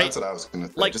 Yeah, right? That's what I was gonna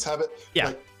think. Like, just have it. Yeah.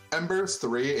 Like Embers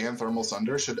 3 and Thermal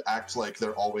Sunder should act like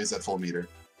they're always at full meter.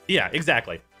 Yeah,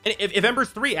 exactly. And if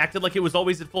Embers 3 acted like it was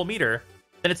always at full meter,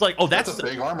 then it's like, oh, that's a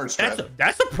big armor strat.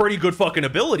 That's a pretty good fucking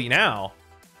ability now.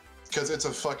 Because it's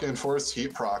a fucking forced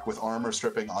heat proc with armor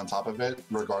stripping on top of it,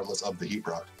 regardless of the heat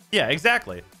proc. Yeah,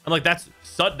 exactly. I'm like, that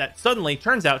suddenly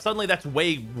turns out that's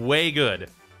way good.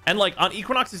 And like on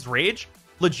Equinox's Rage,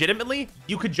 legitimately,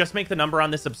 you could just make the number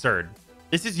on this absurd.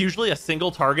 This is usually a single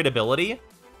target ability.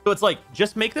 So it's like,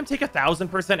 just make them take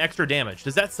 1,000% extra damage.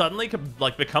 Does that suddenly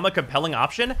like become a compelling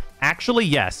option? Actually,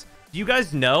 yes. Do you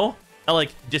guys know that like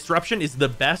Disruption is the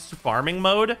best farming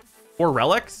mode for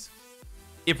relics?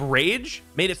 If Rage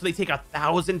made it so they take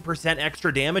 1,000%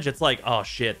 extra damage, it's like, oh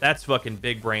shit, that's fucking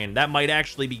big brain. That might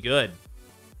actually be good.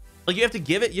 Like you have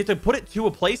to put it to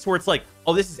a place where it's like,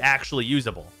 oh, this is actually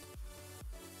usable.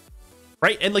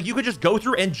 Right? And like you could just go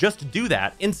through and just do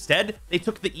that. Instead, they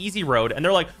took the easy road and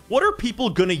they're like, what are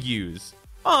people gonna use?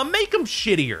 Oh, make them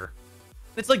shittier.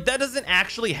 It's like, that doesn't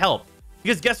actually help.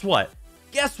 Because guess what?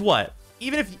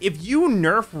 Even if you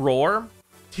nerf Roar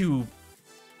to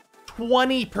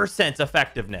 20%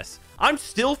 effectiveness, I'm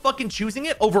still fucking choosing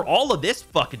it over all of this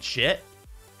fucking shit.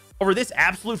 Over this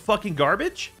absolute fucking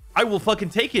garbage. I will fucking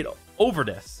take it over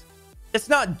this. That's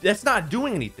not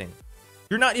doing anything.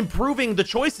 You're not improving the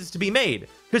choices to be made,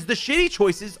 because the shitty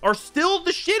choices are still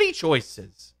the shitty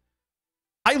choices.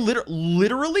 I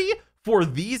literally, for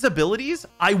these abilities,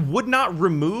 I would not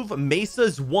remove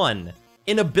Mesa's 1,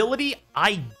 an ability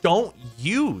I don't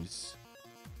use.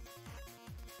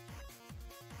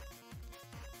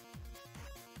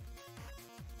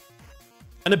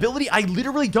 An ability I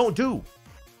literally don't do.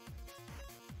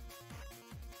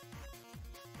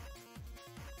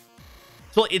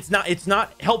 So it's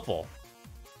not helpful.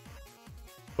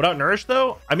 Without Nourish,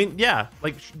 though, I mean, yeah,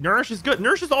 like Nourish is good.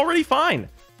 Nourish is already fine.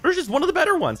 Nourish is one of the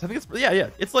better ones. I think it's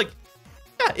it's like,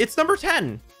 yeah, it's number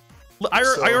 10. I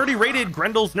already rated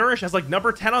Grendel's Nourish as like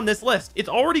number 10 on this list. It's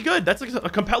already good. That's like a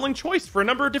compelling choice for a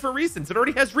number of different reasons. It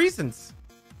already has reasons.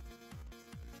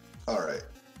 All right.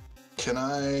 Can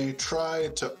I try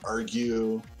to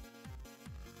argue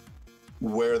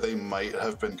where they might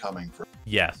have been coming from?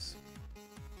 Yes.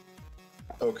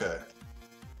 Okay.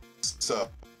 So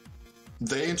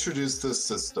they introduced this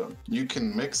system. You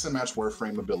can mix and match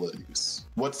Warframe abilities.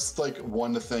 What's like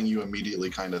one thing you immediately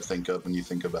kind of think of when you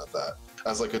think about that?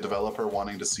 As like a developer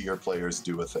wanting to see your players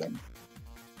do a thing.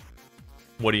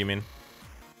 What do you mean?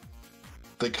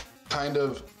 They kind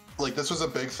of, like, this was a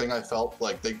big thing. I felt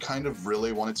like they kind of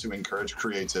really wanted to encourage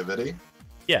creativity.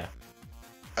 Yeah.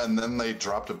 And then they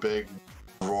dropped a big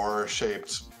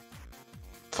roar-shaped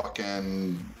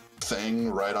fucking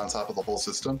thing right on top of the whole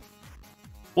system.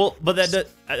 Well, but that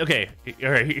okay.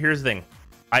 All right, here's the thing.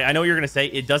 I know what you're gonna say.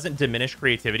 It doesn't diminish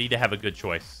creativity to have a good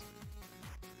choice.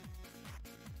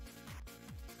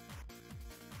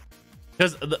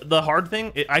 Because the hard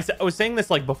thing, I was saying this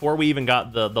like before we even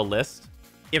got the list.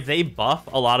 If they buff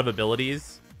a lot of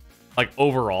abilities, like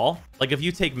overall, like if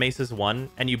you take Mesa's 1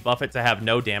 and you buff it to have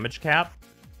no damage cap,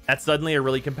 that's suddenly a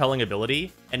really compelling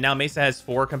ability. And now Mesa has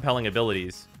 4 compelling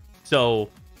abilities. So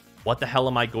what the hell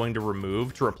am I going to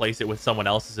remove to replace it with someone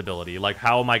else's ability? Like,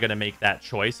 how am I going to make that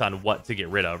choice on what to get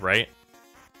rid of, right?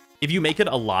 If you make it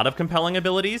a lot of compelling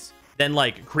abilities, then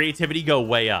like creativity go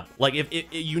way up. Like if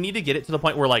you need to get it to the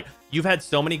point where like you've had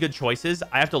so many good choices,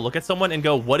 I have to look at someone and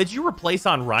go, what did you replace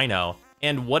on Rhino?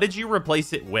 And what did you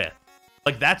replace it with?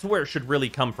 Like, that's where it should really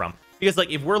come from. Because like,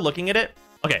 if we're looking at it,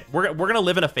 okay, we're going to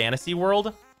live in a fantasy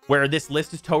world where this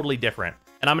list is totally different.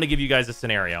 And I'm going to give you guys a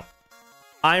scenario.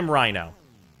 I'm Rhino,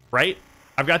 right?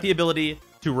 I've got the ability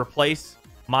to replace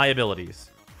my abilities.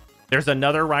 There's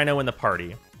another Rhino in the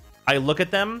party. I look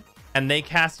at them and they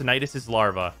cast Nidus's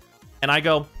Larva. And I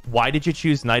go, why did you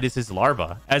choose Nidus's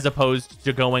larva as opposed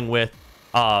to going with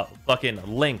fucking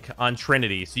Link on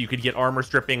Trinity so you could get armor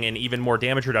stripping and even more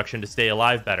damage reduction to stay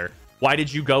alive better? Why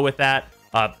did you go with that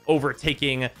over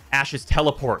taking Ash's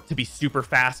teleport to be super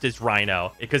fast as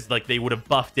Rhino? Because like they would have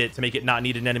buffed it to make it not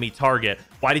need an enemy target.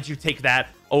 Why did you take that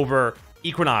over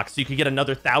Equinox so you could get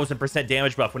another 1000%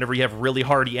 damage buff whenever you have really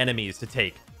hardy enemies to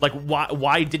take? Like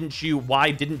why didn't you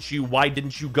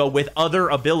go with other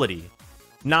ability?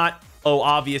 Not, oh,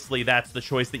 obviously that's the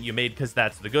choice that you made because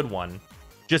that's the good one.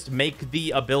 Just make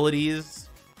the abilities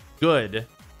good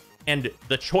and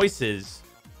the choices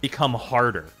become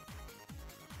harder.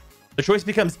 The choice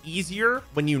becomes easier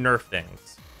when you nerf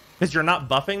things because you're not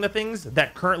buffing the things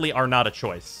that currently are not a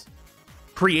choice.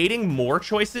 Creating more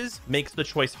choices makes the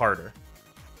choice harder.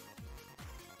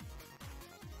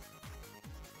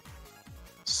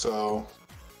 So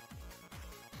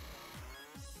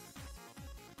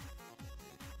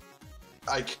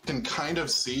I can kind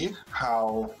of see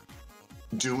how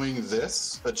doing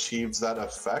this achieves that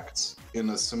effect in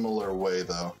a similar way,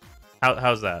 though.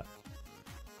 How's that?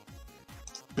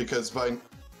 Because my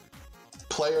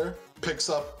player picks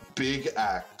up big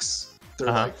axe.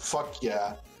 They're like, fuck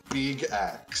yeah, big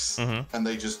axe. And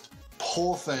they just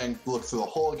whole thing, look through the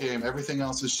whole game, everything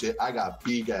else is shit. I got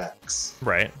big axe.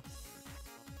 Right.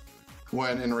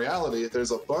 When in reality,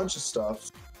 there's a bunch of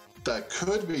stuff that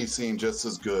could be seen just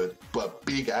as good, but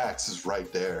big axe is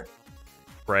right there.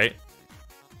 Right.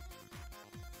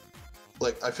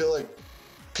 Like, I feel like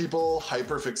people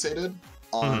hyper fixated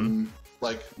on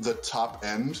like the top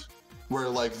end, where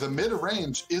like the mid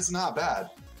range is not bad,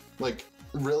 like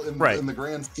real in the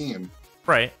grand scheme.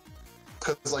 Right.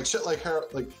 Because like shit, like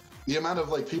the amount of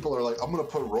like people are like, I'm gonna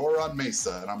put Roar on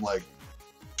Mesa, and I'm like,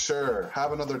 sure,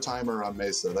 have another timer on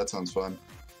Mesa. That sounds fun.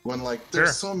 When like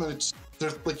there's so much,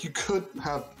 there's like you could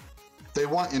have. They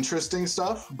want interesting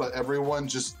stuff, but everyone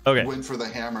just went for the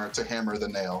hammer to hammer the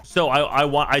nail. So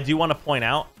I do want to point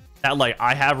out that like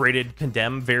I have rated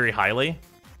Condemn very highly.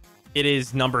 It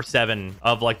is number 7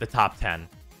 of like the top 10, and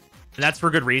that's for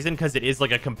good reason because it is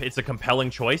like it's a compelling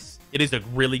choice. It is a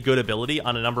really good ability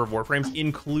on a number of Warframes,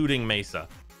 including Mesa.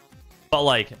 But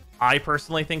like I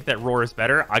personally think that Roar is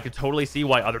better. I could totally see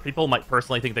why other people might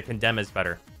personally think that Condemn is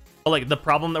better. But like the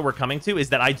problem that we're coming to is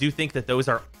that I do think that those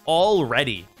are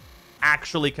already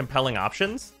actually compelling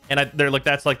options, and they're like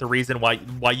that's like the reason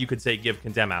why you could say give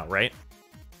Condemn out, right?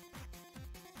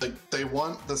 Like they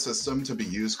want the system to be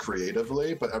used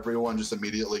creatively, but everyone just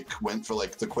immediately went for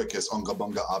like the quickest unga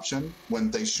bunga option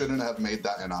when they shouldn't have made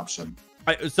that an option.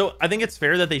 So I think it's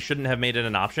fair that they shouldn't have made it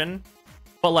an option,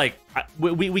 but like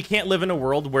we can't live in a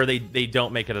world where they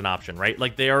don't make it an option, right?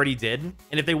 Like they already did,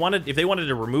 and if they wanted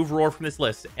to remove Roar from this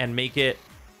list and make it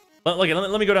like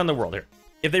let me go down the world here.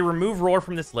 If they remove Roar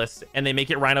from this list and they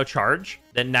make it Rhino Charge,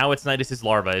 then now it's Nidus's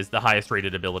Larva is the highest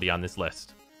rated ability on this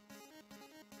list.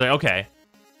 So, okay,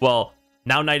 well,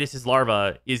 now Nidus's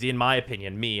Larva is, in my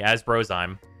opinion, me as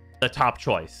Brozime, the top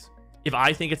choice. If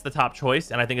I think it's the top choice,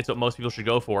 and I think it's what most people should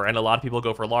go for, and a lot of people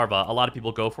go for Larva, a lot of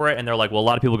people go for it, and they're like, well, a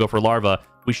lot of people go for Larva,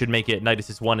 we should make it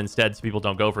Nidus's 1 instead so people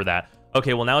don't go for that.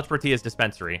 Okay, well, now it's Protea's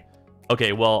Dispensary.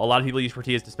 Okay, well, a lot of people use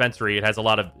Protea's Dispensary. It has a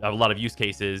lot of use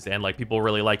cases, and like people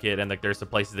really like it, and like there's some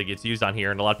places that gets used on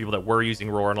here, and a lot of people that were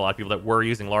using Roar and a lot of people that were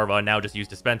using Larva now just use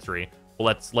Dispensary. Well,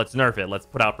 let's nerf it. Let's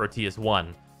put out Protea's 1.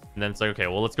 And then it's like, okay,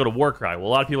 well, let's go to Warcry. Well, a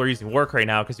lot of people are using Warcry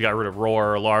now because you got rid of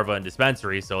Roar, Larva, and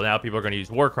Dispensary, so now people are going to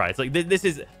use Warcry. It's like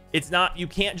it's not, you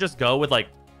can't just go with like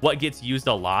what gets used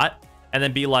a lot and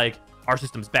then be like, our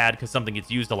system's bad because something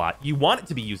gets used a lot. You want it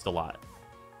to be used a lot.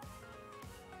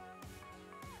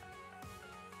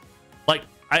 Like,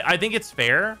 I think it's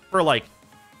fair for, like,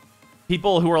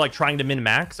 people who are, like, trying to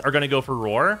min-max are going to go for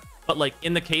Roar. But, like,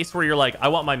 in the case where you're like, I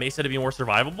want my Mesa to be more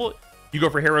survivable, you go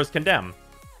for Heroes Condemn.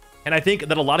 And I think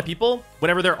that a lot of people,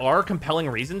 whenever there are compelling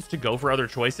reasons to go for other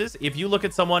choices, if you look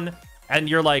at someone and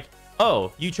you're like,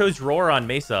 oh, you chose Roar on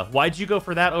Mesa, why'd you go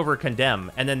for that over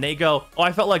Condemn? And then they go, oh,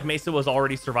 I felt like Mesa was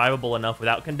already survivable enough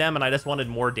without Condemn, and I just wanted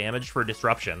more damage for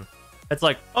Disruption. It's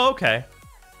like, oh, okay.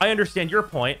 I understand your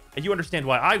point, and you understand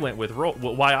why I went with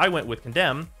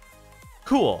Condemn.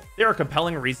 Cool. There are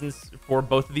compelling reasons for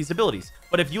both of these abilities.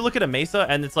 But if you look at a Mesa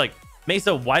and it's like,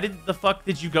 Mesa, why the fuck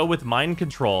did you go with Mind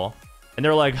Control? And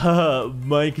they're like, haha,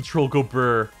 Mind Control, go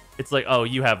brr. It's like, oh,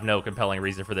 you have no compelling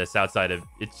reason for this outside of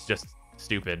it's just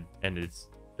stupid and it's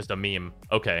just a meme.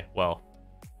 Okay, well,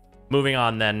 moving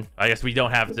on then. I guess we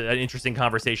don't have an interesting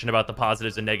conversation about the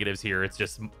positives and negatives here. It's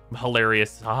just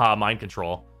hilarious, haha, Mind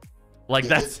Control. Like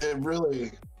that's it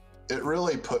really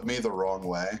put me the wrong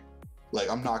way. Like,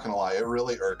 I'm not gonna lie, it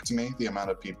really irked me, the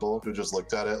amount of people who just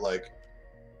looked at it like,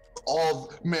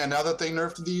 Now that they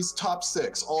nerfed these top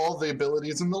 6, all the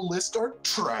abilities in the list are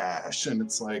trash. And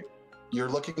it's like, you're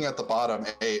looking at the bottom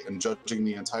 8 and judging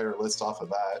the entire list off of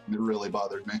that. And it really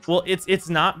bothered me. Well, it's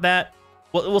not that.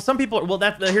 Well, some people are. Well,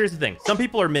 here's the thing. Some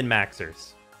people are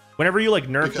min-maxers. Whenever you like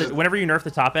whenever you nerf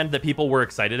the top end that people were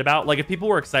excited about, like if people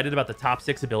were excited about the top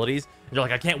 6 abilities, and they're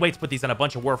like, I can't wait to put these on a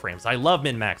bunch of Warframes. I love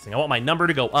min-maxing. I want my number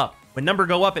to go up. When number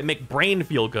go up, it make brain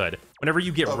feel good. Whenever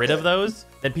you get rid of those,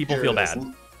 then people feel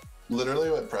bad. Literally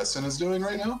what Preston is doing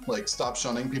right now, like stop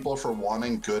shunning people for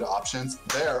wanting good options.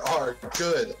 There are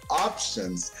good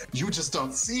options. You just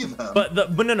don't see them. But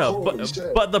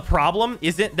the problem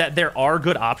isn't that there are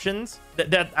good options.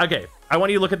 Okay, I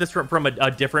want you to look at this from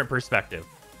a different perspective.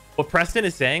 What Preston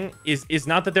is saying is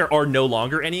not that there are no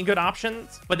longer any good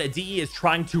options, but that DE is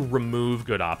trying to remove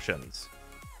good options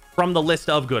from the list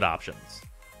of good options,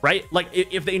 right? Like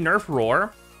if they nerf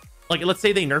Roar, like let's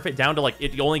say they nerf it down to like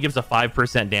it only gives a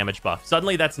 5% damage buff.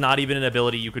 Suddenly that's not even an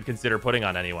ability you could consider putting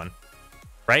on anyone,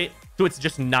 right? So it's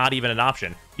just not even an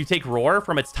option. You take Roar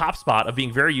from its top spot of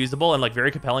being very usable and like very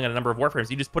compelling on a number of Warframes,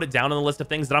 you just put it down on the list of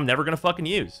things that I'm never gonna fucking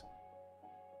use.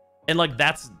 And like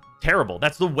that's terrible.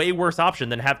 That's the way worse option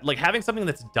than having something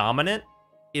that's dominant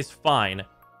is fine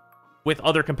with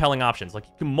other compelling options. Like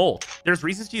you can molt. There's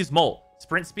reasons to use molt.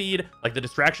 Sprint speed, like the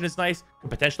distraction is nice. Can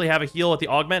potentially have a heal at the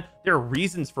augment. There are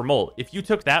reasons for molt. If you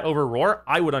took that over Roar,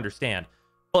 I would understand.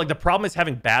 But like the problem is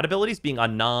having bad abilities being a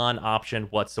non-option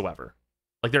whatsoever.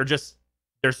 Like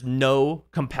there's no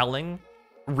compelling,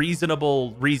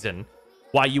 reasonable reason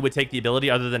why you would take the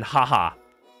ability other than haha.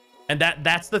 And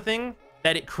that's the thing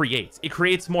that it creates. It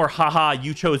creates more haha,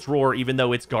 you chose Roar even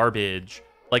though it's garbage.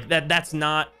 Like that's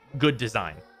not good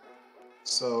design.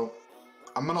 So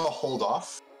I'm gonna hold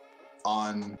off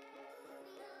on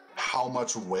how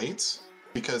much weight,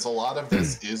 because a lot of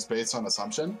this is based on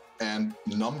assumption and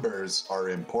numbers are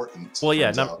important. Well,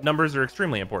 yeah, numbers are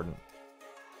extremely important.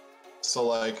 So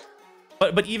like,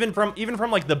 but even from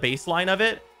like the baseline of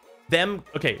it,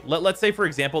 okay, let's say for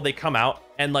example they come out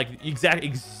and like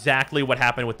exactly what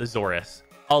happened with the Zorus.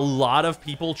 A lot of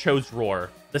people chose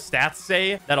Roar. The stats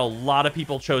say that a lot of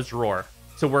people chose Roar,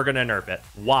 so we're gonna nerf it.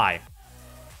 Why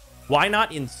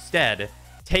not instead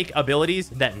take abilities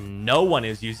that no one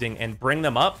is using and bring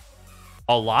them up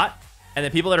a lot, and the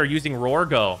people that are using Roar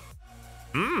go,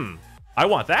 I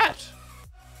want that,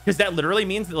 because that literally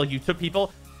means that like you took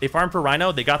people, they farmed for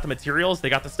Rhino, they got the materials, they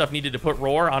got the stuff needed to put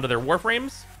Roar onto their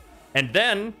Warframes, and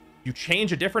then you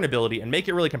change a different ability and make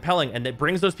it really compelling, and it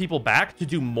brings those people back to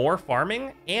do more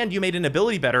farming, and you made an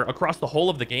ability better across the whole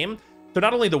of the game. So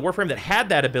not only the Warframe that had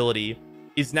that ability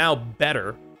is now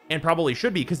better, and probably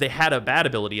should be because they had a bad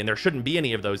ability, and there shouldn't be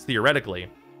any of those theoretically,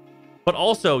 but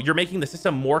also you're making the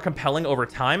system more compelling over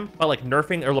time by like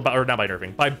nerfing, or not by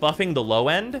nerfing, by buffing the low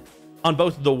end on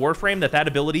both the Warframe that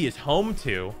ability is home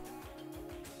to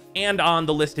and on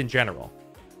the list in general.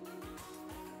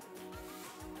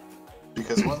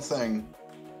 Because one thing,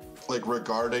 like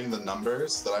regarding the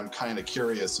numbers that I'm kind of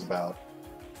curious about,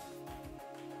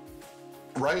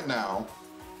 right now,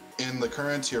 in the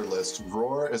current tier list,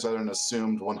 Roar is at an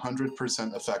assumed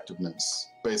 100% effectiveness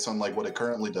based on like what it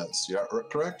currently does. Yeah,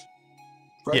 correct?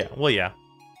 Right? Yeah, well, yeah.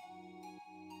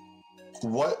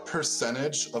 What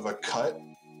percentage of a cut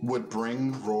would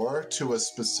bring Roar to a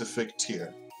specific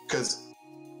tier? Because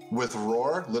with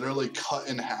Roar literally cut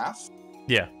in half,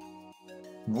 yeah,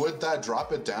 would that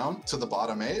drop it down to the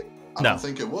bottom 8? I No. don't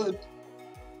think it would.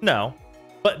 No.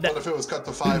 But if it was cut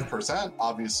to 5%,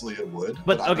 obviously it would.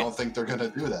 But I okay, don't think they're gonna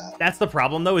do that. That's the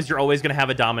problem, though, is you're always gonna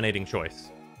have a dominating choice,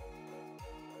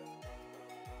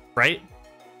 right?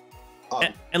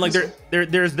 And like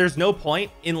there's no point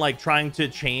in like trying to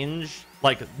change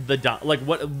like the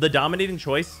dominating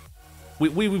choice.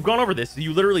 We've gone over this.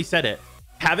 You literally said it.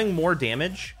 Having more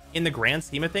damage in the grand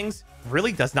scheme of things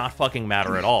really does not fucking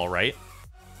matter at all, right?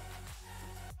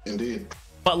 Indeed.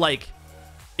 But like,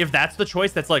 if that's the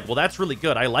choice, that's like, well, that's really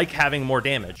good. I like having more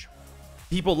damage.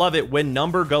 People love it when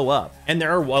number go up. And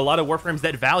there are a lot of Warframes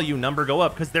that value number go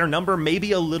up because their number may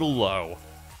be a little low.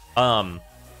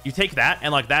 You take that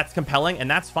and like, that's compelling, and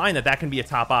that's fine that can be a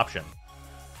top option.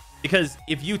 Because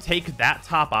if you take that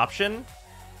top option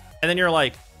and then you're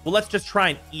like, well, let's just try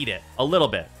and eat it a little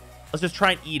bit. Let's just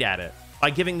try and eat at it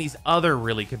by giving these other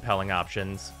really compelling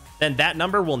options, then that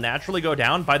number will naturally go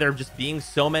down by there just being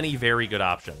so many very good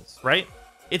options, right?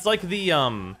 It's like the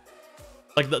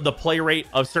play rate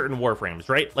of certain Warframes,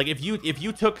 right? Like if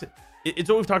you took, it's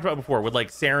what we've talked about before with like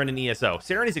Saren and ESO.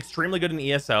 Saren is extremely good in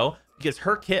ESO because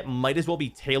her kit might as well be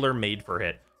tailor-made for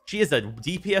it. She is a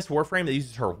DPS Warframe that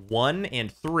uses her 1 and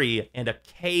 3 and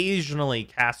occasionally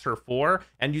casts her 4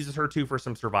 and uses her 2 for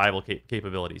some survival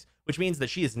capabilities, which means that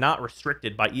she is not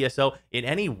restricted by ESO in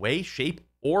any way, shape,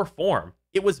 or form.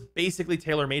 It was basically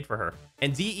tailor-made for her.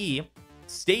 And DE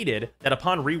stated that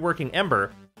upon reworking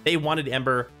Ember, they wanted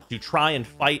Ember to try and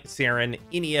fight Saren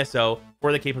in ESO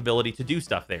for the capability to do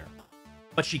stuff there.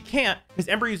 But she can't, because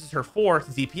Ember uses her 4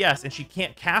 to DPS, and she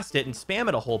can't cast it and spam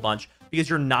it a whole bunch because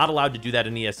you're not allowed to do that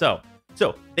in ESO.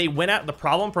 So they went at the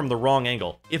problem from the wrong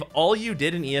angle. If all you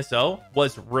did in ESO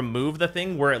was remove the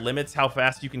thing where it limits how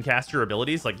fast you can cast your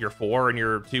abilities, like your 4 and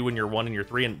your 2 and your 1 and your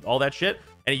 3 and all that shit,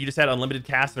 and you just had unlimited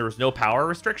cast and there was no power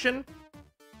restriction,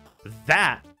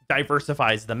 that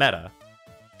diversifies the meta.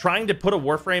 Trying to put a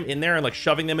Warframe in there and like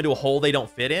shoving them into a hole they don't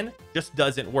fit in just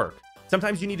doesn't work.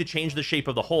 Sometimes you need to change the shape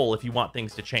of the hole if you want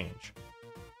things to change.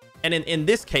 And in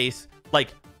this case,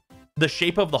 like, the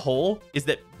shape of the hole is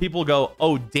that people go,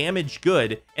 oh, damage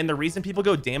good. And the reason people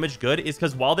go damage good is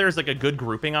because while there's like a good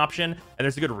grouping option and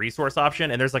there's a good resource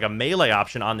option and there's like a melee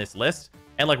option on this list,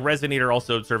 and like Resonator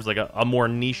also serves like a more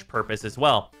niche purpose as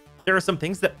well, there are some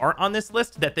things that aren't on this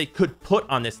list that they could put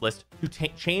on this list to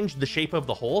change the shape of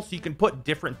the hole so you can put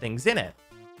different things in it.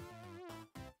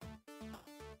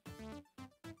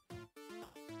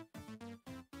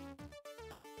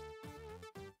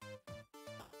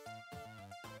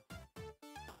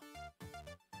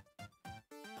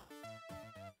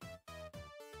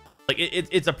 Like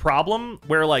it's a problem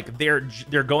where like they're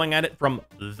going at it from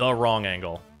the wrong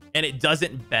angle, and it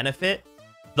doesn't benefit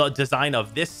the design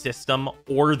of this system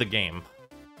or the game.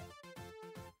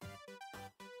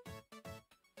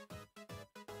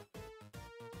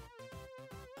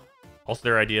 Also,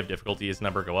 their idea of difficulty is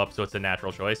number go up, so it's a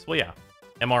natural choice. Well, yeah,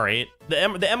 MR8. The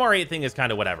MR8 thing is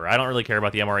kind of whatever. I don't really care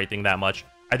about the MR8 thing that much.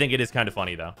 I think it is kind of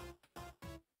funny though.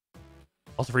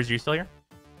 Also, Freeze, are you still here?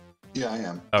 Yeah, I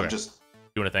am. Okay. I'm just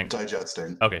doing a thing.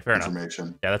 Digesting. Okay, fair enough.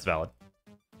 Information. Yeah, that's valid.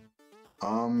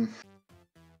 Um,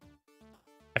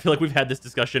 I feel like we've had this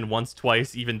discussion once,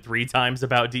 twice, even 3 times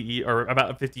about DE, or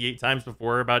about 58 times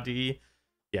before about DE.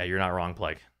 Yeah, you're not wrong,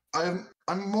 Plague. I'm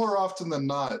more often than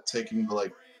not taking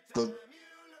the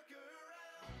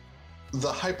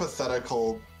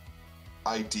hypothetical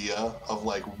idea of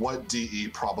like what DE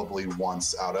probably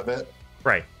wants out of it.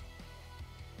 Right.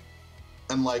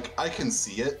 And like I can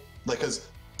see it, like, because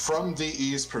from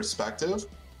DE's perspective,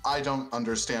 I don't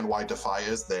understand why Defy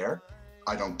is there.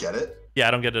 I don't get it. Yeah,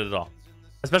 I don't get it at all.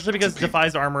 Especially because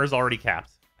Defy's armor is already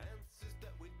capped.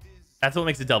 That's what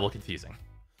makes it double confusing.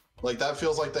 Like, that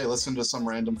feels like they listened to some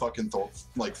random fucking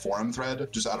like forum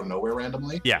thread just out of nowhere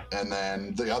randomly. Yeah. And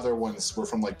then the other ones were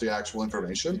from like the actual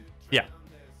information. Yeah.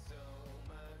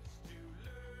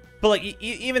 But like,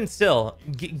 even still,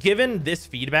 given this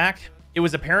feedback, it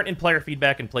was apparent in player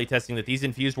feedback and playtesting that these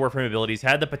infused Warframe abilities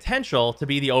had the potential to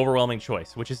be the overwhelming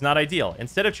choice, which is not ideal.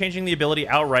 Instead of changing the ability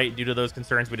outright due to those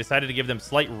concerns, we decided to give them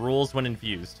slight rules when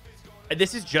infused.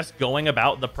 This is just going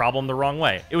about the problem the wrong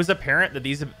way. It was apparent that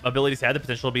these abilities had the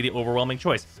potential to be the overwhelming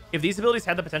choice. If these abilities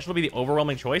had the potential to be the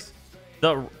overwhelming choice,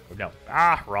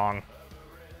 wrong.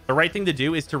 The right thing to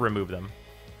do is to remove them.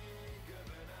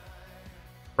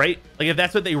 Right? Like, if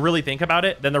that's what they really think about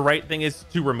it, then the right thing is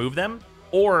to remove them,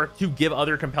 or to give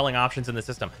other compelling options in the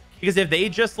system. Because if they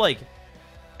just like,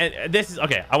 and this is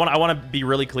okay, I want to be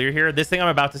really clear here. This thing I'm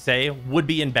about to say would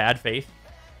be in bad faith,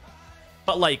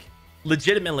 but like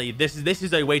legitimately, this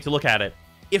is a way to look at it.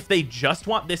 If they just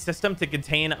want this system to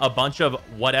contain a bunch of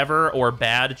whatever or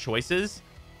bad choices,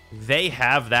 they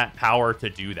have that power to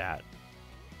do that.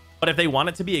 But if they want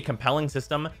it to be a compelling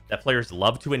system that players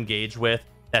love to engage with,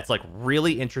 that's like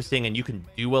really interesting and you can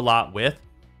do a lot with,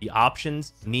 the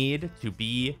options need to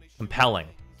be compelling.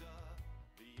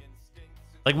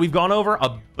 Like, we've gone over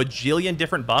a bajillion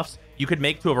different buffs you could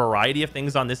make to a variety of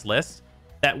things on this list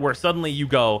that where suddenly you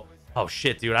go, oh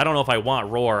shit, dude, I don't know if I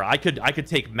want Roar. I could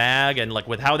take Mag, and like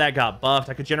with how that got buffed,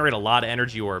 I could generate a lot of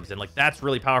energy orbs, and like that's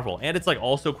really powerful. And it's like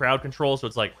also crowd control, so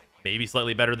it's like maybe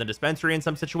slightly better than Dispensary in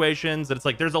some situations. And it's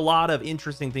like there's a lot of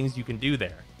interesting things you can do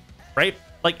there, right?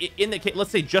 Like in the case,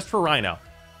 let's say just for Rhino.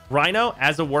 Rhino,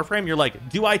 as a Warframe, you're like,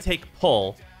 do I take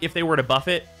Pull if they were to buff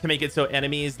it to make it so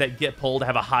enemies that get pulled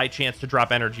have a high chance to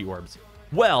drop energy orbs?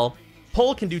 Well,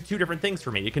 Pull can do 2 different things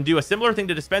for me. It can do a similar thing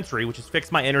to Dispensary, which is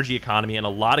fix my energy economy in a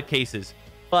lot of cases,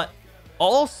 but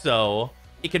also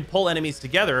it can pull enemies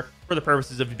together for the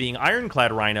purposes of being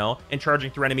Ironclad Rhino and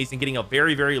charging through enemies and getting a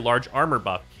very, very large armor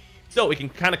buff. So it can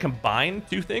kind of combine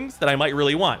 2 things that I might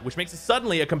really want, which makes it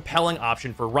suddenly a compelling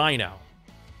option for Rhino.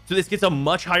 So this gets a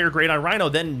much higher grade on Rhino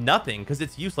than nothing, because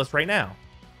it's useless right now.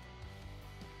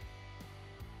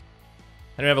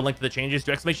 I don't have a link to the changes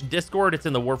to exclamation Discord. It's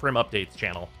in the Warframe updates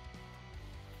channel.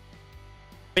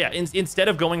 But yeah, instead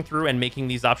of going through and making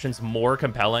these options more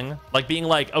compelling, like being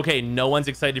like, okay, no one's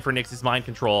excited for Nyx's mind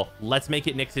control. Let's make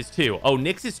it Nyx's 2. Oh,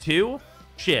 Nyx's 2?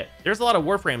 Shit. There's a lot of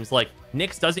Warframes, like,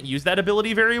 Nyx doesn't use that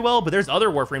ability very well, but there's other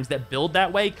Warframes that build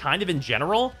that way, kind of in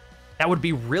general, that would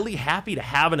be really happy to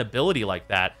have an ability like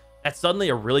that. That's suddenly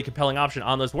a really compelling option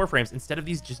on those Warframes, instead of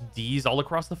these just Ds all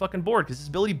across the fucking board, because this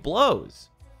ability blows.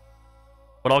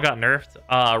 What all got nerfed?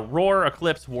 Roar,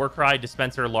 Eclipse, Warcry,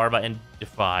 Dispenser, Larva, and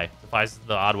Defy. Defy's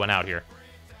the odd one out here.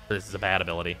 This is a bad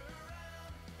ability.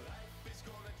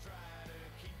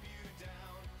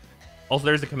 Also,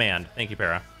 there's a command. Thank you,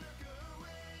 Para.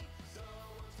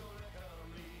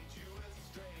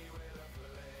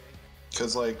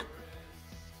 Because, like...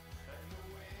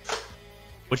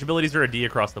 Which abilities are a D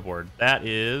across the board? That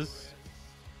is...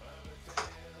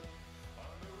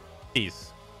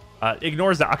 these.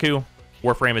 Ignore Zaku.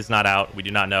 Warframe is not out. We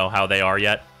do not know how they are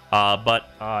yet.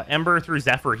 But Ember through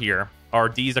Zephyr here are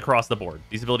Ds across the board.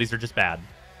 These abilities are just bad.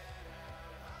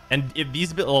 And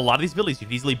if a lot of these abilities you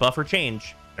can easily buff or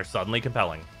change, they're suddenly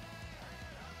compelling.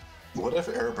 What if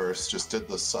Airburst just did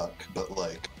the suck, but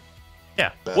like...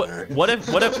 Yeah. Better. What if?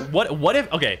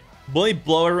 Okay, let me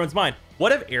blow everyone's mind.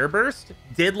 What if Airburst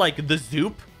did like the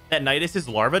zoop that Nidus's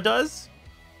larva does,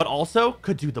 but also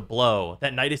could do the blow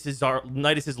that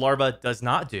Nidus's larva does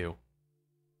not do?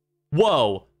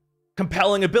 Whoa,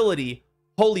 compelling ability.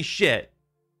 Holy shit.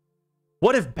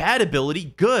 What if bad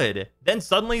ability good? Then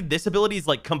suddenly this ability is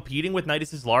like competing with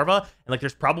Nidus's larva, and like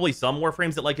there's probably some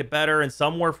Warframes that like it better and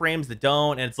some Warframes that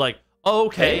don't, and it's like,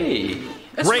 okay, hey,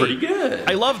 that's great. pretty good.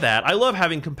 I love that. I love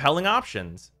having compelling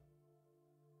options.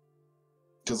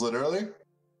 Because literally,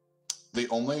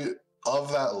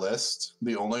 of that list,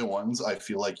 the only ones I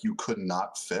feel like you could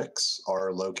not fix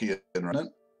are Loki and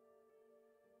Remnant.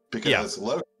 Because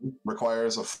Loki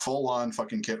requires a full-on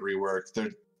fucking kit rework. They're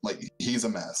like, he's a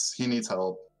mess. He needs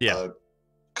help. Yeah.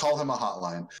 Call him a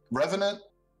hotline. Revenant,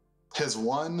 his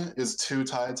 1 is too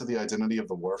tied to the identity of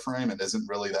the Warframe and isn't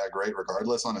really that great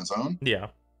regardless on his own. Yeah.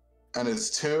 And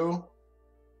his 2,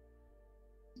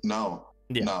 no.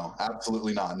 Yeah. No,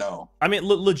 absolutely not. No. I mean,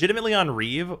 legitimately on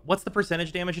Reeve, what's the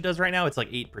percentage damage it does right now? It's like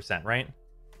 8%, right?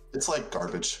 It's like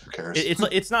garbage. Who cares?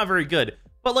 It's not very good.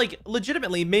 But like,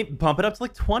 legitimately, maybe bump it up to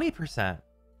like 20%.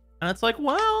 And it's like,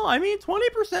 well, I mean,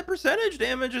 20% percentage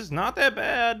damage is not that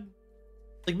bad.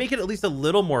 Like, make it at least a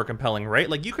little more compelling, right?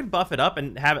 Like, you can buff it up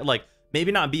and have it, like,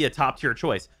 maybe not be a top tier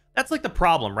choice. That's like the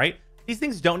problem, right? These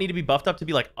things don't need to be buffed up to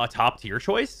be like a top tier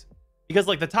choice. Because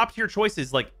like the top tier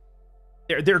choices, like,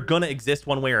 they're gonna exist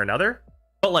one way or another.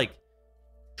 But like,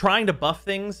 trying to buff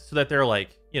things so that they're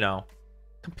like, you know,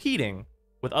 competing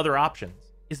with other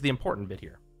options is the important bit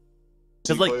here.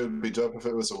 Decoy like, would be dope if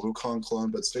it was a Wukong clone,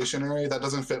 but stationary. That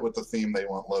doesn't fit with the theme they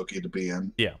want Loki to be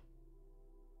in. Yeah.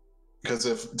 Because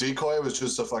if Decoy was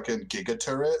just a fucking giga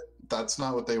turret, that's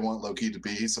not what they want Loki to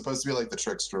be. He's supposed to be like the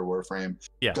trickster Warframe.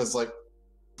 Yeah. Because like,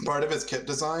 part of his kit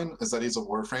design is that he's a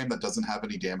Warframe that doesn't have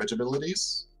any damage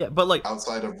abilities. Yeah, but like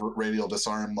outside of radial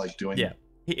disarm, like doing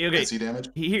PC damage.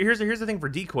 Here's the thing for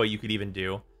Decoy you could even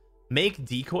do. Make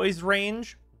Decoy's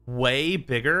range way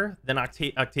bigger than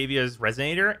Octavia's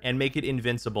Resonator and make it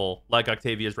invincible like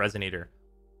Octavia's Resonator.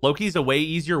 Loki's a way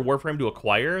easier Warframe to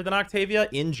acquire than Octavia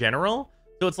in general.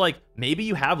 So it's like, maybe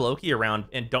you have Loki around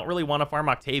and don't really want to farm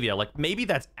Octavia. Like, maybe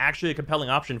that's actually a compelling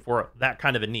option for that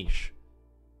kind of a niche.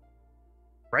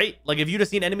 Right? Like, if you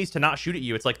just need enemies to not shoot at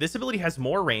you, it's like, this ability has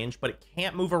more range, but it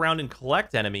can't move around and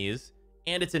collect enemies,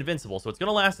 and it's invincible, so it's going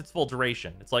to last its full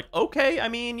duration. It's like, okay, I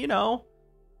mean, you know.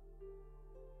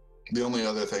 The only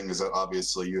other thing is that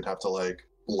obviously you'd have to, like,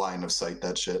 line of sight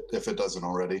that shit, if it doesn't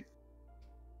already.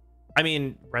 I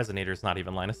mean, Resonator's not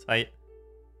even line of sight.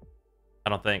 I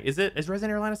don't think. Is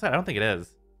Resonator line of sight? I don't think it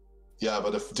is. Yeah,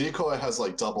 but if Decoy has,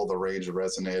 like, double the range of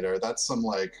Resonator, that's some,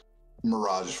 like,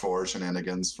 Mirage 4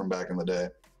 shenanigans from back in the day.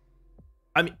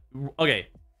 I mean, okay,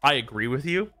 I agree with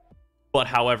you, but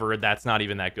however, that's not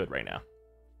even that good right now.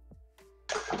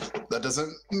 That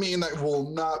doesn't mean that will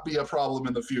not be a problem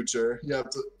in the future. You have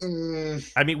to.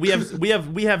 I mean,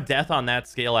 we have death on that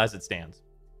scale as it stands.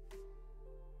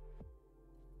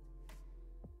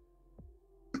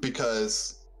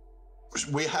 Because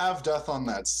we have death on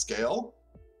that scale,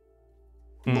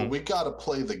 but we gotta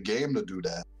play the game to do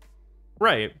that.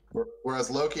 Right. Whereas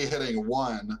Loki hitting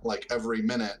 1 like every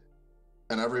minute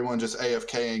and everyone just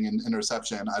AFKing in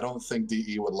interception, I don't think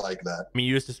DE would like that. I mean,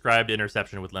 you just described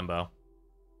interception with Limbo.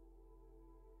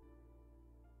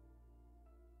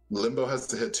 Limbo has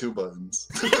to hit 2 buttons.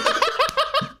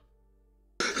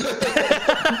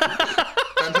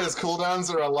 And his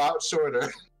cooldowns are a lot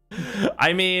shorter.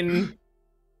 I mean,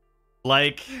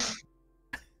 like,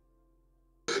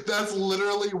 That's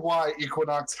literally why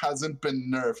Equinox hasn't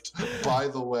been nerfed, by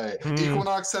the way.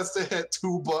 Equinox has to hit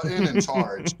 2 button and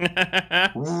charge.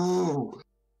 Woo.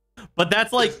 But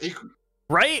that's like,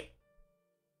 right?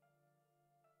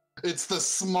 It's the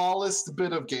smallest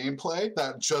bit of gameplay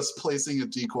that just placing a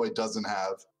decoy doesn't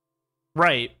have.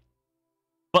 Right.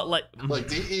 But like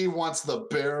DE wants the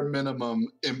bare minimum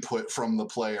input from the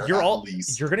player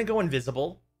least. You're gonna go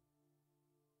invisible.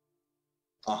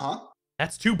 Uh-huh.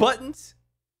 That's 2 buttons.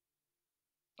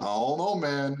 Oh no,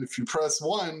 man. If you press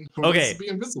 1, who Okay. needs to be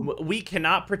invisible? We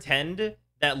cannot pretend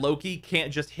that Loki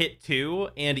can't just hit 2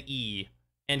 and E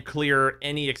and clear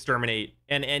any exterminate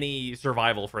and any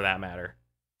survival for that matter.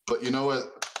 But you know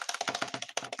what?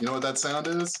 You know what that sound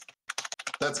is?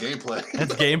 That's gameplay.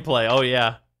 That's gameplay. Oh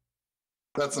yeah.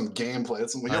 That's some gameplay.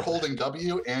 It's when you're holding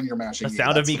W and you're mashing The E.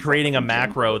 sound of me creating a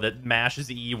macro gameplay. that mashes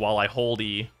E while I hold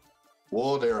E.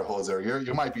 Whoa there, Hoser.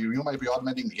 You might be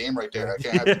automating the game right there. I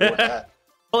can't have you doing that.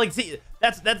 But like, see,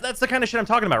 that's the kind of shit I'm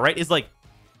talking about, right? Is like,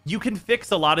 you can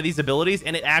fix a lot of these abilities,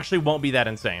 and it actually won't be that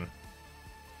insane.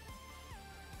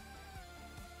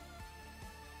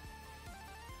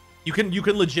 You can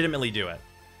legitimately do it.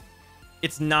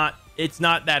 It's not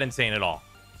that insane at all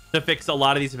to fix a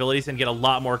lot of these abilities and get a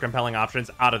lot more compelling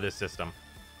options out of this system.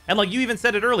 And like you even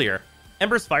said it earlier,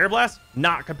 Ember's Fire Blast,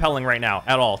 not compelling right now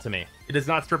at all to me. It does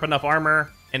not strip enough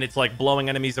armor, and it's like blowing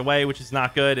enemies away, which is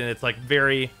not good, and it's like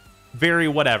very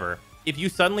whatever. If you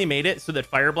suddenly made it so that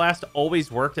Fire Blast always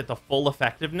worked at the full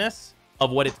effectiveness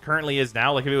of what it currently is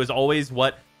now, like if it was always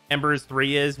what Ember's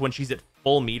 3 is when she's at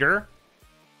full meter,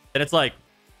 then it's like,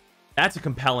 that's a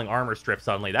compelling armor strip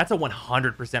suddenly. That's a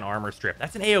 100% armor strip.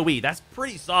 That's an AoE. That's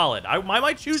pretty solid. I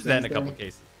might choose that in a couple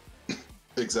cases.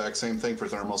 Exact same thing for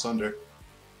Thermal Sunder.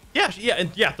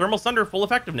 Yeah, Thermal Sunder full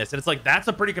effectiveness. And it's like, that's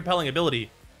a pretty compelling ability.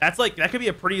 That's like, that could be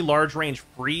a pretty large range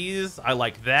freeze. I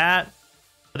like that.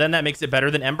 But then that makes it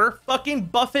better than Ember. Fucking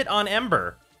buff it on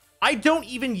Ember. I don't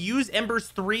even use Ember's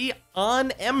 3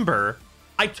 on Ember.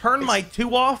 I turn my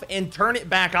 2 off and turn it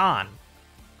back on.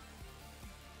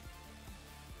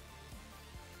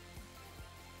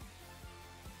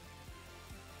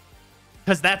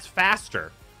 Because that's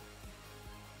faster.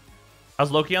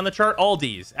 How's Loki on the chart? All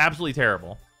D's. Absolutely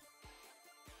terrible.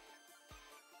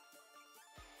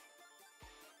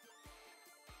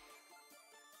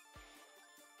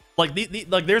 Like,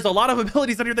 like, there's a lot of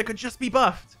abilities on here that could just be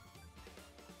buffed.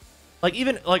 Like,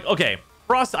 even, like, okay.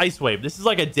 Frost Ice Wave. This is,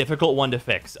 like, a difficult one to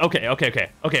fix. Okay.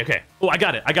 Oh, I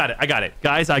got it.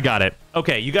 Guys, I got it.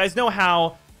 Okay, you guys know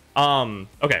how,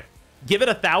 okay. Give it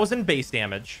 1,000 base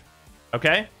damage.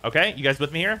 Okay? You guys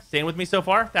with me here? Staying with me so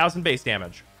far? 1,000 base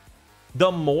damage. The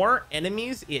more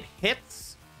enemies it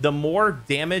hits, the more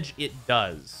damage it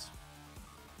does.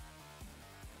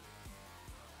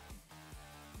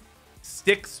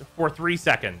 Sticks for 3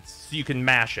 seconds, so you can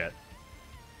mash it.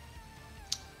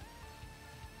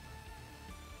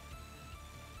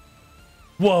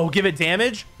 Whoa, give it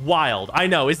damage? Wild. I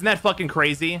know, isn't that fucking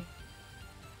crazy?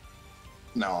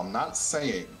 Now, I'm not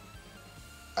saying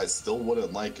I still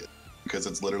wouldn't like it, because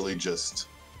it's literally just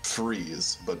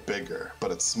freeze, but bigger, but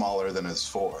it's smaller than his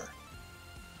 4.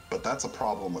 But that's a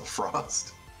problem with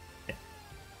Frost.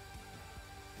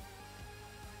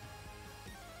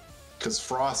 Because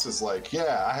Frost is like,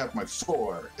 yeah, I have my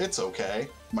 4. It's okay.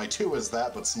 My 2 is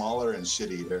that, but smaller and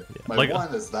shittier. Yeah, My like,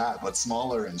 1 is that, but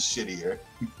smaller and shittier.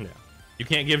 Yeah. You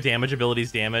can't give damage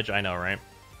abilities damage. I know, right?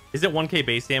 Is it 1k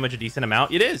base damage a decent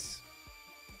amount? It is.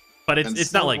 But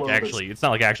it's not like actually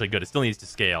good. It still needs to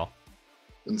scale.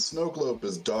 And Snow Globe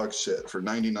is dog shit for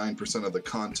 99% of the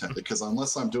content, because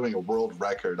unless I'm doing a world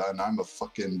record and I'm a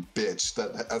fucking bitch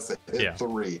that has to hit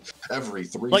 3 every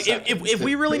 3 like seconds. If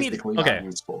we really need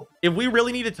if we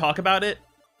really need to talk about it,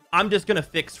 I'm just gonna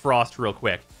fix Frost real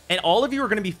quick. And all of you are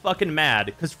gonna be fucking mad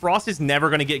because Frost is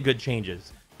never gonna get good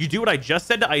changes. You do what I just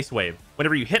said to Ice Wave.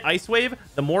 Whenever you hit Ice Wave,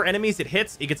 the more enemies it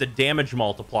hits, it gets a damage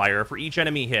multiplier for each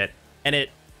enemy hit. And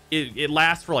it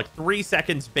lasts for like 3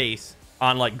 seconds base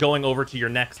on like going over to your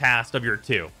next cast of your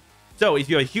 2. So if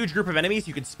you have a huge group of enemies,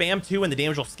 you can spam 2 and the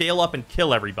damage will scale up and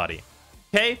kill everybody.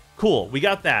 Okay, cool. We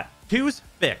got that. 2's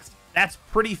fixed. That's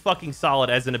pretty fucking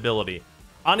solid as an ability.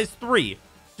 On his 3,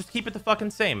 just keep it the fucking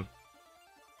same.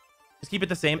 Just keep it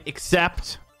the same,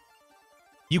 except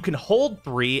you can hold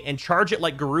 3 and charge it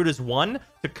like Garuda's 1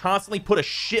 to constantly put a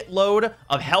shitload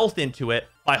of health into it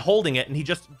by holding it, and he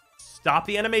just stop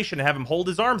the animation and have him hold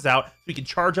his arms out so he can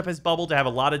charge up his bubble to have a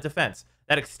lot of defense.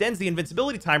 That extends the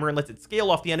invincibility timer and lets it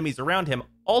scale off the enemies around him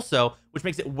also, which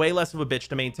makes it way less of a bitch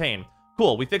to maintain.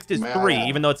 Cool, we fixed his 3,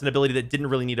 even though it's an ability that didn't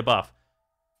really need a buff.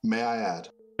 May I add?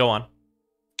 Go on.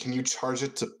 Can you charge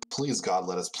it to, please God,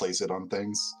 let us place it on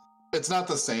things? It's not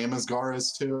the same as Gar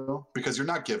is too, because you're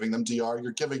not giving them DR,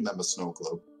 you're giving them a snow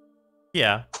globe.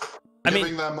 Yeah.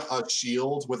 Giving them a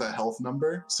shield with a health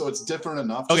number, so it's different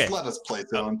enough. Okay. Just let us place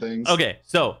it on things. Okay,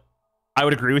 so I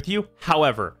would agree with you.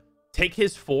 However, take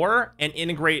his 4 and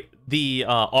integrate the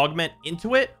augment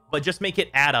into it, but just make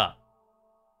it add up.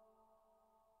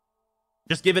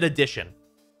 Just give it addition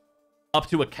up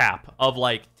to a cap of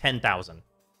like 10,000.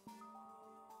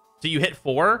 So you hit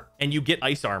 4 and you get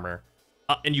ice armor,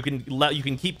 and you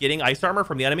can keep getting ice armor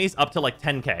from the enemies up to like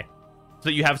 10k, so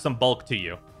you have some bulk to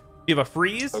you. You have a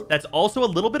freeze that's also a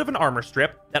little bit of an armor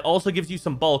strip that also gives you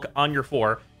some bulk on your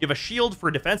 4. You have a shield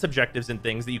for defense objectives and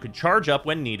things that you can charge up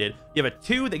when needed. You have a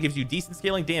 2 that gives you decent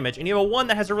scaling damage, and you have a 1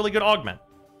 that has a really good augment.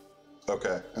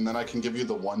 Okay, and then I can give you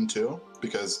the 1 too,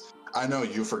 because I know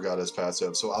you forgot his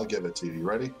passive, so I'll give it to you. You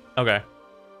ready? Okay.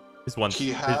 His 1. He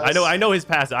has. I know his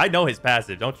passive. I know his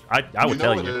passive. Don't I would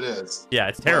tell you. You know what it is. Yeah,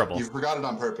 it's terrible. You forgot it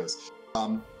on purpose.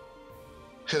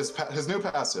 His new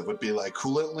passive would be like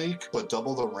Coolant Leak, but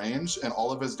double the range, and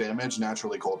all of his damage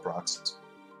naturally cold procs.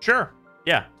 Sure.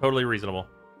 Yeah, totally reasonable.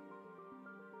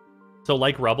 So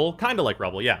like Rubble, kind of like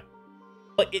Rubble, yeah.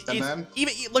 But even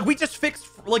like we just fixed,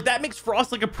 like that makes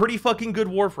Frost like a pretty fucking good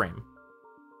Warframe.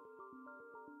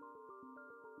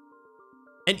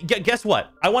 And guess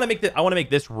what? I want to make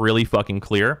this really fucking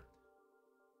clear.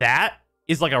 That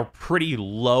is like a pretty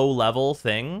low level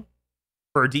thing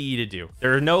for DE to do.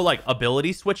 There are no like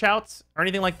ability switch outs or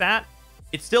anything like that.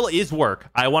 It still is work.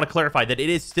 I want to clarify that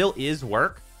it still is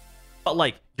work, but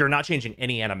like you're not changing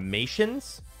any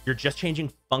animations. You're just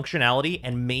changing functionality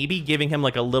and maybe giving him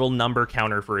like a little number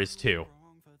counter for his 2.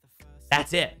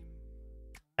 That's it.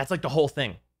 That's like the whole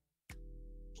thing.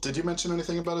 Did you mention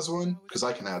anything about his 1? Because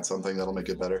I can add something that'll make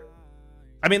it better.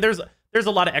 I mean, there's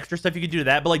a lot of extra stuff you could do to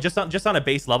that, but like just on a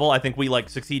base level, I think we like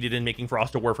succeeded in making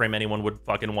Frost a Warframe anyone would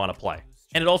fucking want to play.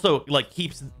 And it also like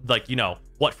keeps like, you know,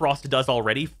 what Frost does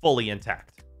already fully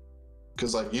intact.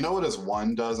 Because like, you know what his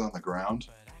 1 does on the ground?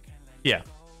 Yeah.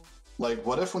 Like,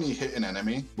 what if when you hit an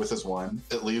enemy with his 1,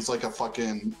 it leaves like a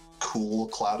fucking cool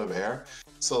cloud of air?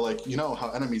 So like, you know how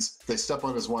enemies, they step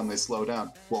on his 1, they slow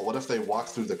down. Well, what if they walk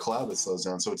through the cloud that slows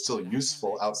down, so it's still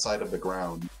useful outside of the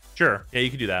ground? Sure. Yeah,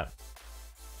 you could do that.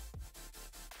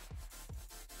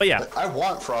 But yeah, I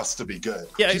want Frost to be good.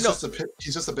 Yeah, he's just a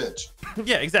bitch.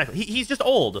 Yeah, exactly. He's just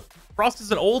old. Frost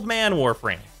is an old man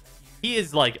Warframe. He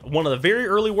is like one of the very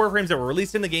early Warframes that were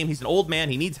released in the game. He's an old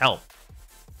man. He needs help.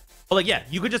 But like, yeah,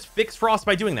 you could just fix Frost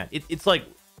by doing that. It's like,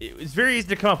 it's very easy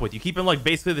to come up with. You keep him like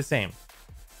basically the same.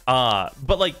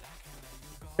 But like,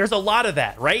 there's a lot of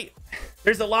that, right?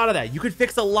 There's a lot of that. You could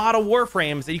fix a lot of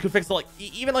Warframes, and you could fix like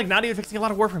even like not even fixing a lot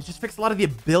of Warframes, just fix a lot of the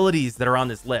abilities that are on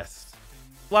this list.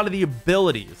 A lot of the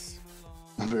abilities.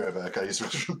 I'll be right back. I use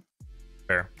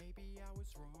Fair.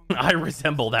 I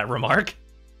resemble that remark.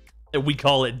 We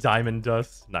call it diamond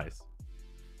dust. Nice.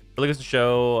 Really goes to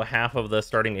show half of the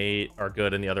starting 8 are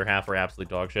good and the other half are absolute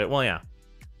dog shit. Well, yeah.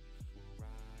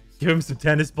 Give him some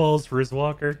tennis balls for his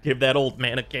walker. Give that old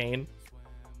man a cane.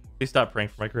 Please stop praying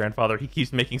for my grandfather. He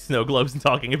keeps making snow globes and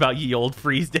talking about ye old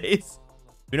freeze days.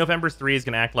 Do we know if Embers 3 is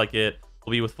going to act like it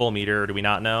will be with full meter, or do we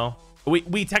not know?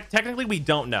 Technically we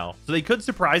don't know, so they could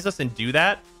surprise us and do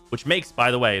that, which makes,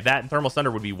 by the way, that and Thermal Thunder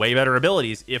would be way better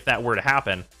abilities if that were to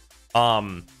happen.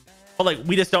 But like,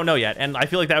 we just don't know yet, and I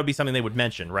feel like that would be something they would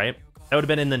mention, right? That would have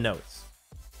been in the notes.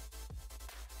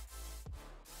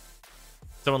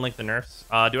 Someone link the nerfs.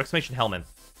 Do exclamation Helminth.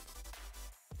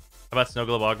 How about Snow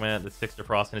Globe Augment that sticks to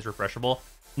Frost and is refreshable?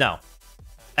 No,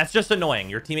 that's just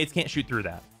annoying. Your teammates can't shoot through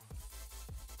that.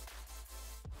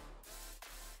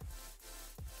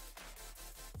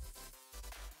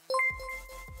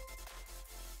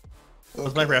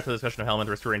 What's my after the discussion of Helminth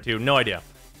restoring 2? No idea.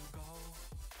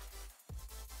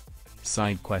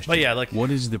 Side question. But yeah, like, what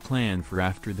is the plan for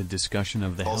after the discussion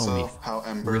of the also, Helminth? how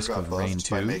Ember Risk got of rain buffed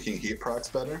by too? making heat procs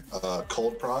better.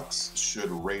 Cold procs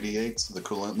should radiate the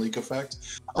coolant leak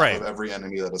effect right. of every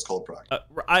enemy that is cold proc.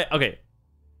 Okay,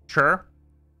 sure,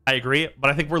 I agree, but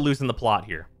I think we're losing the plot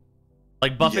here.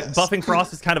 Like buffing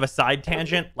Frost is kind of a side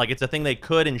tangent. Like, it's a thing they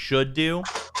could and should do,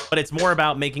 but it's more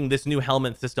about making this new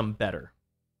Helminth system better.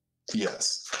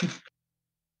 Yes.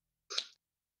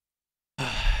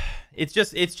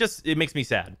 It makes me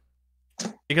sad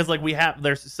because like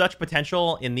there's such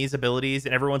potential in these abilities,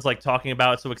 and everyone's like talking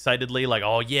about it so excitedly, like,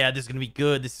 oh yeah, this is gonna be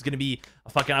good, this is gonna be a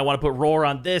fucking, I want to put Roar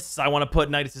on this, I want to put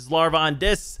Nidus's Larva on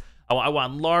this, I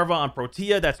want Larva on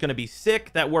Protea, that's gonna be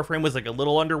sick. That Warframe was like a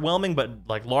little underwhelming, but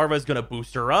like Larva is gonna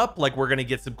boost her up, like we're gonna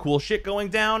get some cool shit going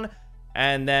down,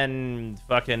 And then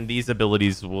fucking these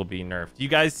abilities will be nerfed. You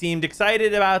guys seemed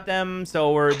excited about them,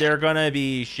 so they're gonna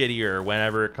be shittier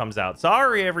whenever it comes out.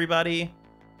 Sorry, everybody.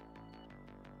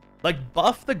 Like,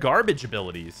 buff the garbage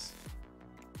abilities.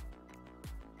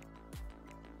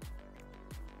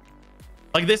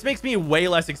 Like, this makes me way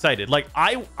less excited. Like,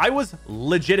 I was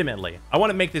legitimately, I want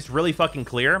to make this really fucking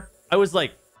clear. I was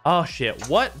like, oh shit,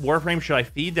 what Warframe should I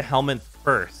feed to Helminth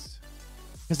first?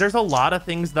 Because there's a lot of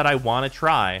things that I want to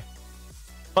try.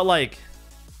 But like,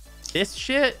 this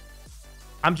shit,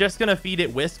 I'm just going to feed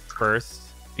it Wisp first.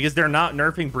 Because they're not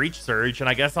nerfing Breach Surge. And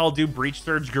I guess I'll do Breach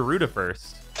Surge Garuda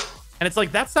first. And it's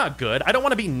like, that's not good. I don't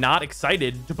want to be not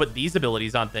excited to put these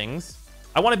abilities on things.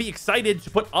 I want to be excited to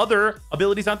put other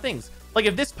abilities on things. Like,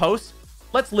 if this post,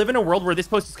 let's live in a world where this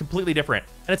post is completely different.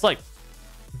 And it's like,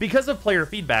 because of player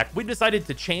feedback, we decided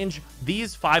to change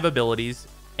these 5 abilities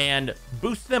and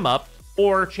boost them up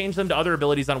or change them to other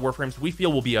abilities on Warframes we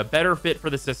feel will be a better fit for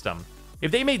the system. If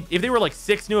they were like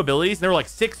 6 new abilities and there were like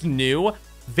 6 new,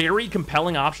 very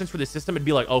compelling options for the system, it'd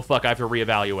be like, oh fuck, I have to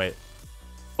reevaluate.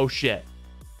 Oh shit.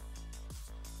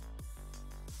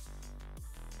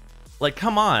 Like,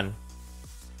 come on.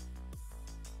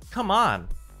 Come on.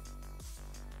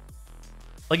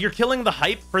 Like, you're killing the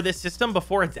hype for this system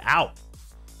before it's out.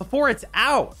 Before it's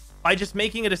out. By just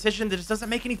making a decision that just doesn't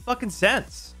make any fucking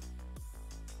sense.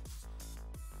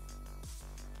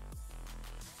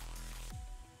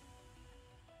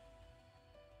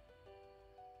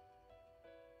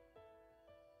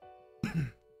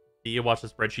 You watched the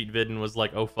spreadsheet vid and was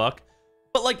like, oh fuck.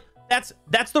 But like,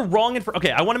 that's the wrong info.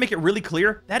 Okay, I want to make it really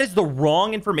clear. That is the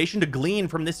wrong information to glean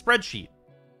from this spreadsheet.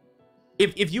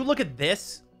 If you look at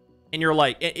this and you're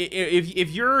like, if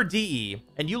you're DE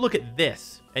and you look at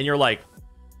this and you're like,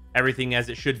 everything as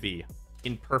it should be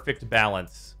in perfect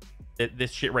balance,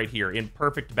 this shit right here in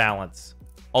perfect balance,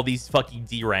 all these fucking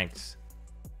D ranks.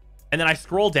 And then I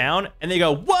scroll down and they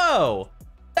go, whoa,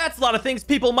 that's a lot of things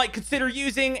people might consider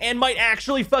using and might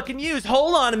actually fucking use.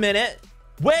 Hold on a minute.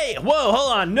 Wait, whoa,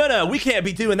 hold on. No, we can't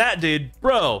be doing that, dude.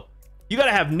 Bro, you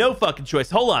gotta have no fucking choice.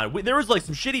 Hold on. There was like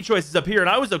some shitty choices up here and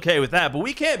I was okay with that, but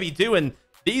we can't be doing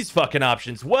these fucking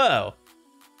options. Whoa.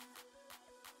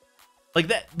 Like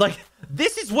that, like,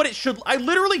 this is what it should. I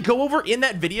literally go over in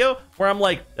that video where I'm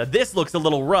like, this looks a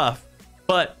little rough,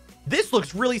 but this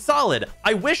looks really solid.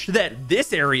 I wish that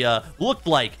this area looked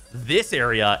like this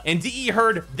area and DE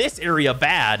heard this area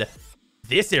bad,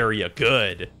 this area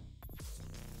good.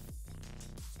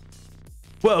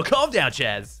 Whoa, calm down,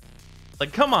 Chaz.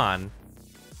 Like, come on.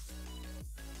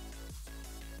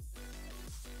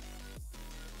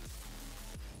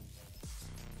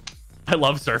 I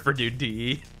love Surfer Dude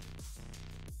DE.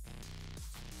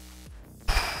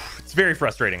 It's very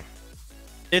frustrating.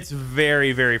 It's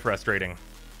very, very frustrating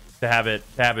to have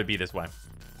it be this way.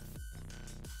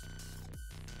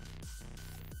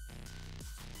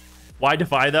 Why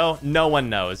Defy though? No one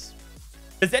knows.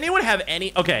 Does anyone have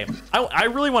any? Okay, I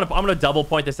really want to. I'm gonna double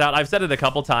point this out. I've said it a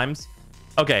couple times.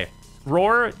 Okay,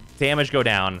 Roar damage go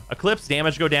down. Eclipse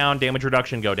damage go down. Damage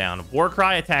reduction go down.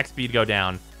 Warcry attack speed go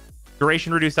down.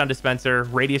 Duration reduced on Dispenser.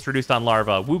 Radius reduced on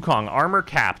Larva. Wukong armor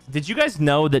capped. Did you guys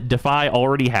know that Defy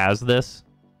already has this?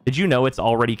 Did you know it's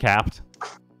already capped?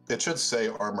 It should say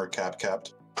armor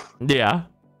capped. Yeah.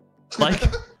 Like,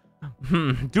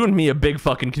 doing me a big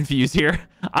fucking confused here.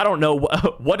 I don't know.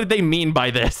 What did they mean by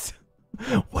this?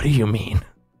 What do you mean?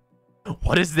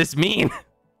 What does this mean?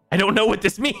 I don't know what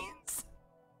this means.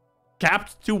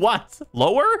 Capped to what?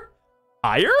 Lower?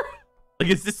 Higher? Like,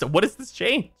 is this, what is this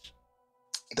change?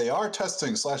 They are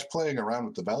testing / playing around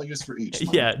with the values for each.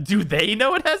 Yeah, do they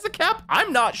know it has a cap?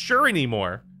 I'm not sure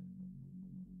anymore.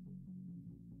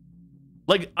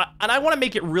 Like, and I want to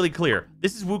make it really clear.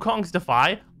 This is Wukong's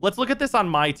Defy. Let's look at this on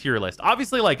my tier list.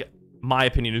 Obviously, like, my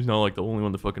opinion is not like the only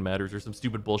one that fucking matters or some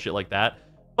stupid bullshit like that.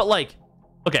 But like,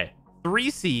 okay, 3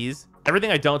 C's.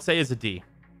 Everything I don't say is a D.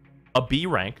 A B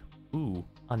rank. Ooh,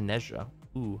 on Nezha.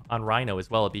 Ooh, on Rhino as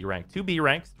well, a B rank. 2 B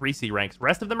ranks, 3 C ranks.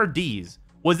 Rest of them are D's.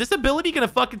 Was this ability gonna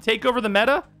fucking take over the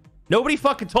meta? Nobody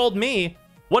fucking told me.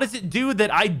 What does it do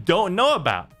that I don't know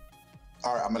about?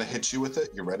 All right, I'm gonna hit you with it.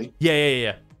 You ready?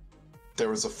 Yeah. There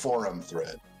was a forum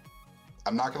thread.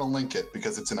 I'm not gonna link it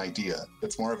because it's an idea.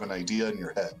 It's more of an idea in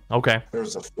your head. Okay. There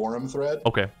was a forum thread.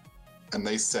 Okay. And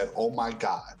they said, oh my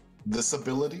God, this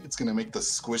ability, it's gonna make the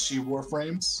squishy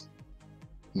Warframes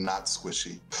not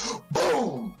squishy.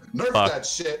 Boom! Nerf that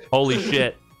shit. Holy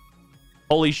shit.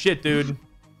 Holy shit, dude.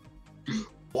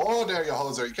 Whoa there, you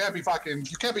hoser. You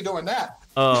can't be doing that.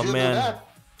 Oh, you man. do that,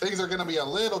 things are gonna be a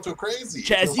little too crazy.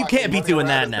 Chaz, you can't be doing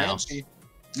that now.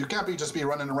 You can't be just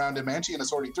running around in Manchi in a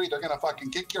Sortie 3. They're gonna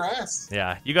fucking kick your ass.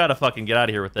 Yeah, you gotta fucking get out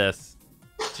of here with this.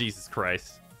 Jesus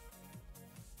Christ.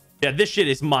 Yeah, this shit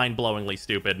is mind-blowingly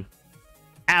stupid.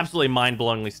 Absolutely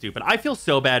mind-blowingly stupid. I feel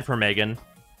so bad for Megan.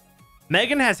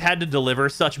 Megan has had to deliver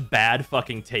such bad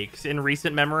fucking takes in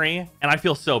recent memory, and I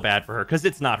feel so bad for her, because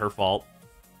it's not her fault.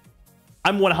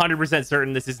 I'm 100%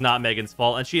 certain this is not Megan's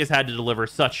fault, and she has had to deliver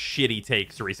such shitty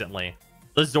takes recently.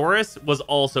 The Zorus was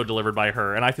also delivered by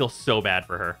her, and I feel so bad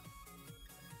for her.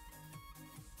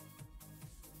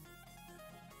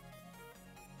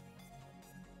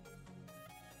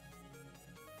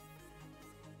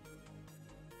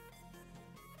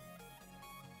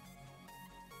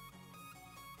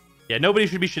 Yeah, nobody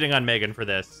should be shitting on Megan for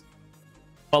this.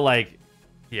 But, like,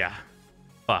 yeah.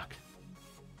 Fuck.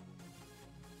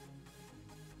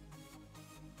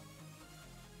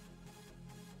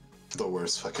 The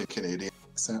worst fucking Canadian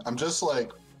accent. I'm just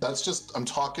like, that's just, I'm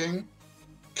talking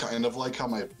kind of like how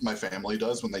my family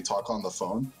does when they talk on the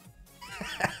phone.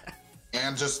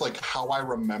 And just like how I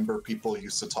remember people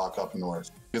used to talk up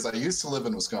north. Because I used to live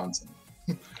in Wisconsin.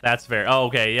 That's fair. Oh,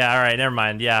 okay. Yeah, all right. Never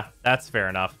mind. Yeah, that's fair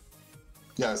enough.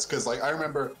 Yes, because like I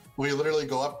remember we literally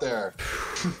go up there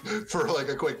for like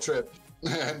a quick trip,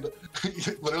 and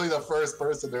literally the first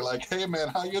person they're like, "Hey man,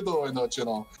 how you doing?" You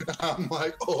know, I'm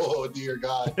like, "Oh dear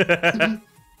God."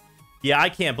 Yeah, I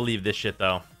can't believe this shit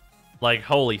though. Like,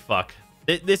 holy fuck,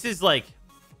 this is like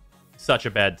such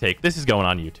a bad take. This is going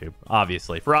on YouTube,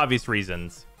 obviously, for obvious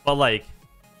reasons, but like,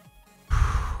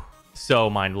 so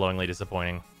mind-blowingly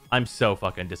disappointing. I'm so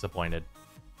fucking disappointed.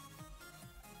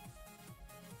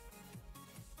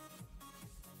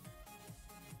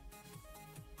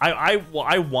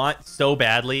 I want so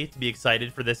badly to be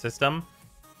excited for this system,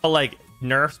 but like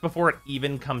nerfs before it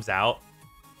even comes out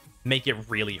make it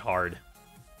really hard.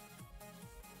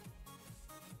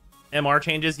 MR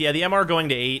changes. Yeah, the MR going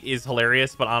to 8 is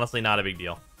hilarious, but honestly not a big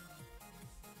deal.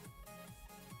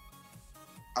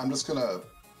 I'm just gonna,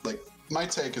 like, my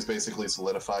take is basically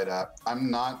solidified at, I'm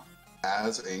not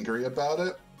as angry about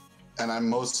it, and I'm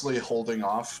mostly holding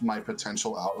off my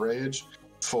potential outrage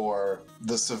for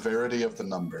the severity of the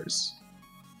numbers.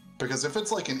 Because if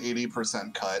it's like an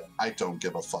 80% cut, I don't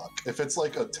give a fuck. If it's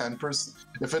like a 10%,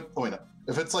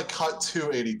 if it's like cut to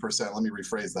 80%, let me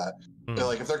rephrase that.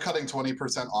 Like if they're cutting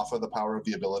 20% off of the power of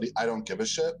the ability, I don't give a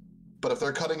shit. But if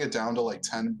they're cutting it down to like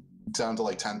 10%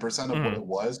 of what it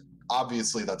was,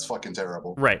 obviously that's fucking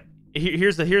terrible. Right.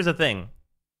 Here's the thing.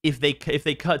 If they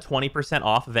cut 20%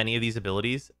 off of any of these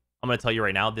abilities, I'm gonna tell you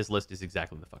right now, this list is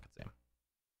exactly the fucking same.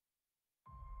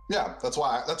 Yeah, that's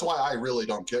why I really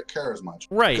don't care as much.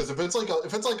 Right. Because if it's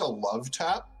like a love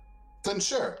tap, then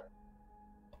sure.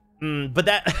 But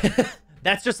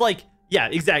that's just like, yeah,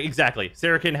 exactly.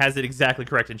 Sarakin has it exactly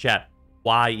correct in chat.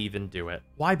 Why even do it?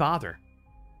 Why bother?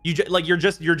 You're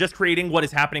just creating what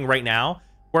is happening right now,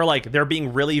 where like they're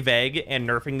being really vague and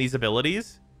nerfing these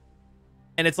abilities,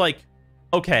 and it's like,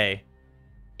 okay,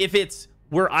 if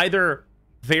we're either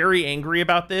very angry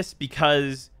about this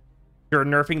because you're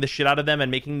nerfing the shit out of them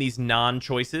and making these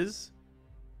non-choices,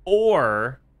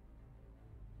 or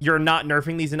you're not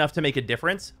nerfing these enough to make a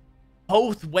difference.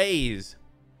 Both ways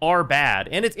are bad,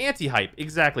 and it's anti-hype.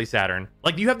 Exactly, Saturn.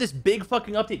 Like, you have this big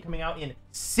fucking update coming out in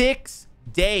 6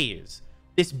 days.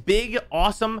 This big,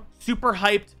 awesome, super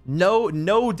hyped,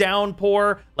 no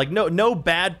downpour, like no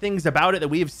bad things about it that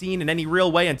we have seen in any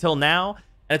real way until now.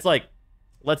 And it's like,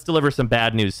 let's deliver some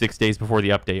bad news 6 days before the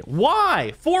update.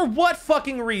 Why? For what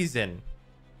fucking reason?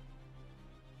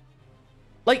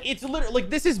 Like, it's literally, like,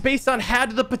 this is based on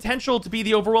had the potential to be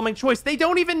the overwhelming choice. They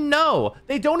don't even know.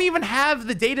 They don't even have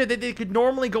the data that they could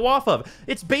normally go off of.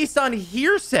 It's based on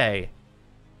hearsay.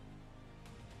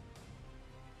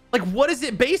 Like, what is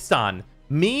it based on?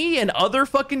 Me and other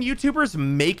fucking YouTubers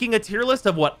making a tier list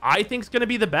of what I think is going to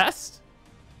be the best?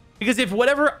 Because if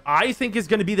whatever I think is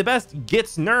going to be the best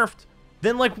gets nerfed,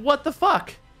 then, like, what the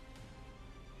fuck?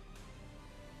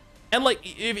 And, like,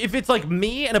 if it's, like,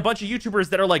 me and a bunch of YouTubers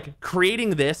that are, like,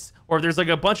 creating this, or there's, like,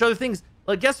 a bunch of other things,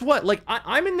 like, guess what? Like,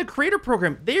 I'm in the creator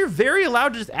program. They're very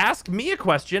allowed to just ask me a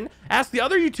question, ask the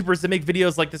other YouTubers that make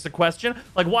videos like this a question.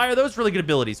 Like, why are those really good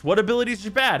abilities? What abilities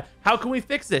are bad? How can we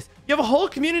fix this? You have a whole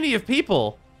community of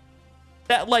people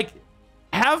that, like,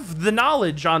 have the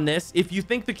knowledge on this if you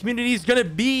think the community is going to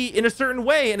be in a certain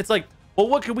way. And it's like, well,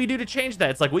 what can we do to change that?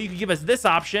 It's like, well, you could give us this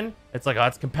option. It's like, oh,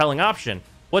 that's a compelling option.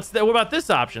 What about this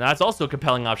option? That's also a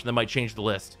compelling option that might change the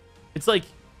list. It's like,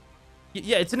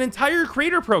 yeah, it's an entire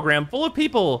creator program full of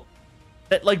people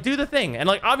that, like, do the thing. And,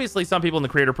 like, obviously some people in the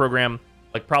creator program,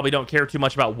 like, probably don't care too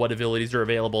much about what abilities are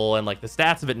available and, like, the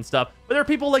stats of it and stuff. But there are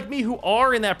people like me who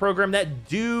are in that program that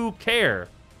do care.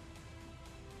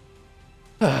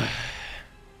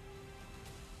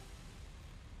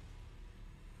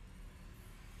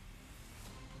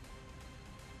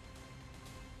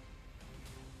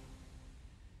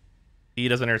 He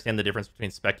doesn't understand the difference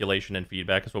between speculation and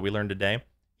feedback, is what we learned today.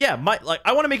 Yeah,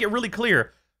 I want to make it really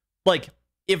clear. Like,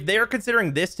 if they're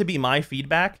considering this to be my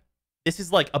feedback, this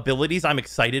is like abilities I'm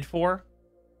excited for,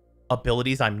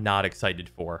 abilities I'm not excited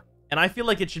for. And I feel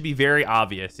like it should be very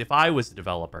obvious if I was a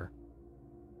developer.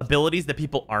 Abilities that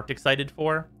people aren't excited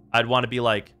for, I'd want to be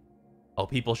like, oh,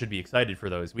 people should be excited for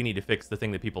those. We need to fix the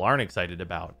thing that people aren't excited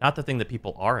about, not the thing that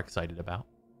people are excited about.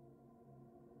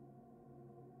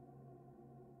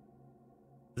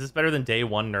 Is this better than day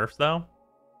one nerfs, though?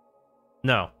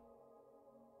 No.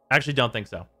 I actually don't think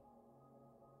so.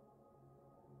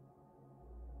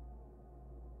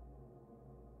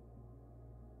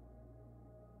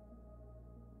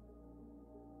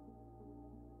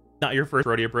 Not your first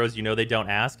rodeo, bros. You know they don't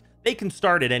ask. They can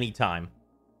start at any time.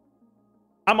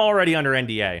 I'm already under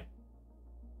NDA.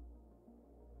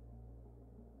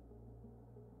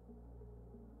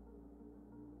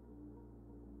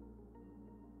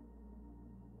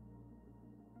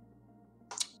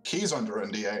 He's under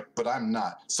NDA, but I'm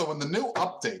not. So in the new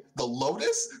update, the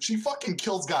Lotus, she fucking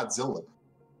kills Godzilla.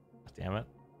 Damn it.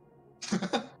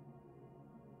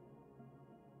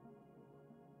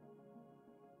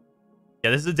 Yeah,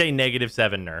 this is a day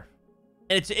 -7 nerf.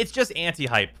 And it's just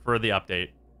anti-hype for the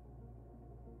update.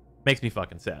 Makes me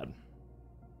fucking sad.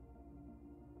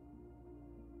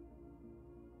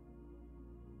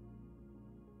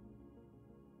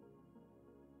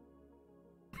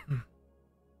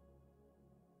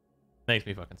 Makes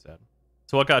me fucking sad.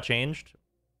 So what got changed?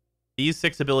 These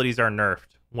 6 abilities are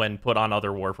nerfed when put on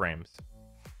other Warframes.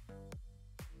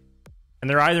 And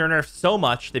they're either nerfed so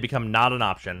much they become not an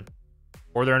option,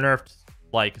 or they're nerfed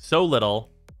like so little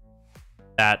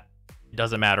that it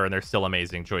doesn't matter and they're still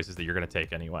amazing choices that you're going to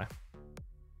take anyway.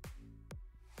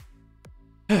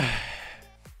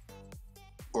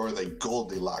 Or they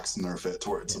Goldilocks nerf it to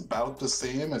where it's about the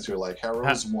same as your like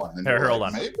Heroes 1. And Hold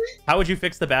like, on. maybe? How would you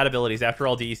fix the bad abilities? After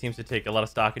all, DE seems to take a lot of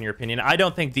stock in your opinion. I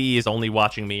don't think DE is only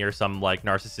watching me or some like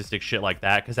narcissistic shit like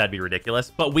that, because that'd be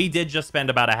ridiculous. But we did just spend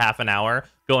about a half an hour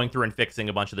going through and fixing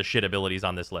a bunch of the shit abilities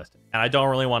on this list. And I don't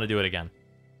really want to do it again.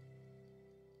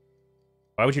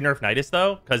 Why would you nerf Nidus,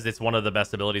 though? Because it's one of the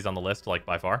best abilities on the list, like,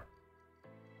 by far.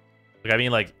 Like, I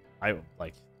mean, like,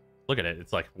 look at it.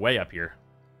 It's, like, way up here.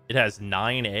 It has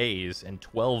 9 A's and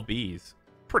 12 B's.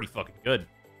 Pretty fucking good.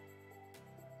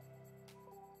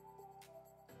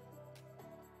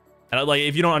 And, like,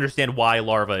 if you don't understand why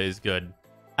Larva is good,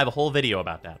 I have a whole video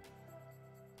about that.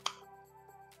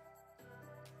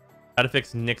 How to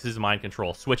fix Nyx's mind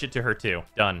control. Switch it to her, too.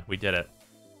 Done. We did it.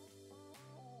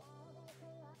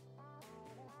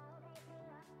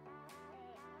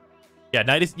 Yeah,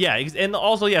 Nidus, yeah, and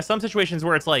also, yeah, some situations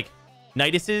where it's like,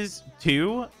 Nidus's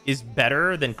 2 is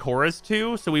better than Korra's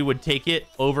 2, so we would take it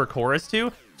over Korra's 2.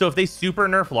 So if they super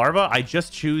nerf Larva, I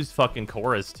just choose fucking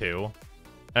Korra's 2.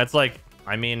 That's like,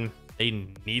 I mean, they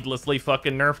needlessly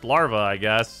fucking nerfed Larva, I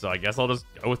guess, so I guess I'll just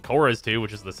go with Korra's 2,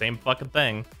 which is the same fucking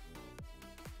thing.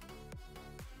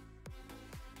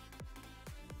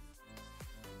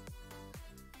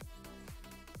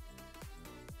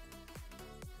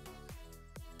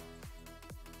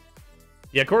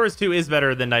 Yeah, Korra's 2 is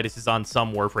better than Nidus's on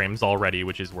some Warframes already,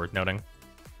 which is worth noting.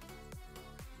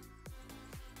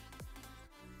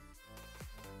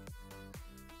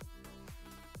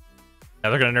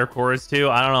 Now they're gonna nerf Korra's 2?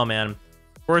 I don't know, man.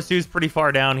 Korra's 2 is pretty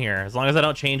far down here. As long as I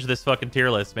don't change this fucking tier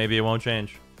list, maybe it won't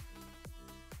change.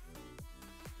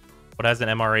 What has an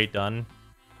MR8 done?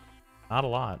 Not a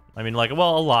lot. I mean, like,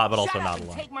 well, a lot, but also not a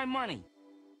lot. Take my money.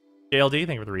 JLD,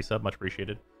 thank you for the resub. Much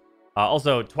appreciated.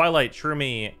 Also, Twilight,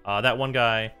 Shroomy, that one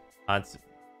guy,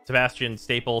 Sebastian,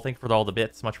 Staple, thank you for all the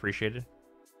bits. Much appreciated.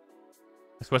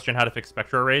 Next question, how to fix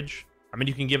Spectra Rage? I mean,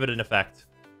 you can give it an effect.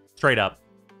 Straight up.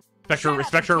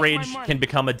 Spectra Rage can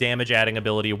become a damage-adding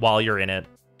ability while you're in it.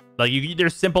 Like,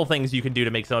 there's simple things you can do to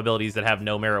make some abilities that have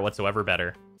no merit whatsoever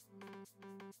better.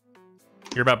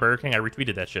 Hear about Burger King? I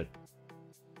retweeted that shit.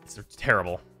 It's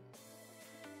terrible.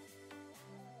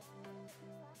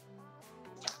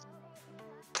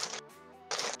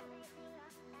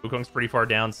 Wukong's pretty far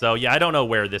down, so yeah, I don't know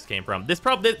where this came from. This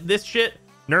shit,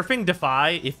 nerfing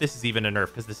Defy, if this is even a nerf,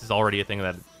 because this is already a thing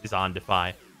that is on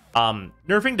Defy.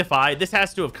 Nerfing Defy, this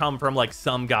has to have come from like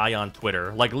some guy on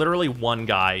Twitter, like literally one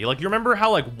guy. Like, you remember how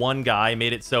like one guy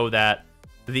made it so that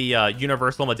the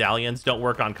universal medallions don't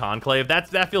work on Conclave?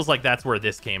 That feels like that's where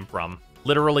this came from.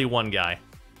 Literally one guy.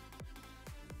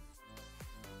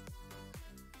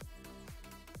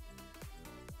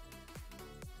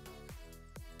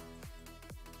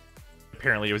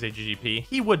 Apparently it was AGGP.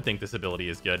 He would think this ability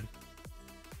is good.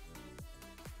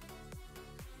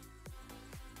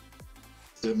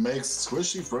 It makes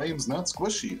squishy frames not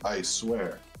squishy, I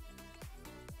swear.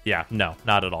 Yeah, no,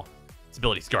 not at all. Its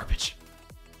ability's garbage.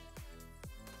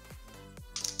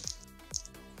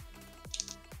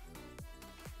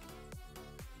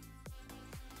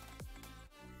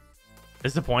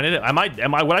 Disappointed? Would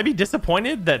I be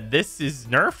disappointed that this is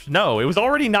nerfed? No, it was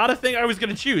already not a thing I was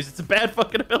gonna choose. It's a bad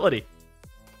fucking ability.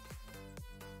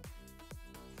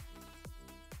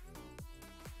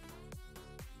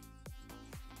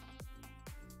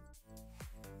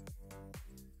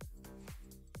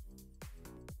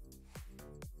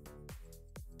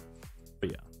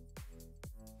 But yeah.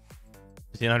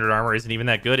 1500 armor isn't even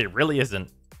that good. It really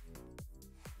isn't.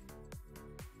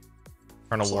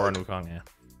 Eternal War on Wukong, yeah.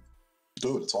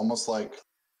 Dude, it's almost like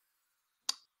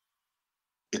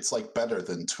it's like better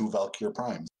than 2 Valkyr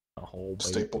Primes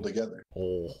stapled together.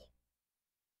 Oh.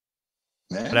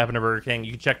 Man. What happened to Burger King?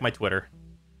 You can check my Twitter.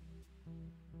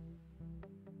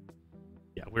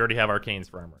 Yeah, we already have arcanes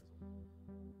for armor.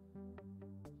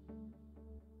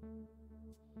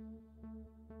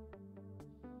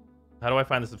 How do I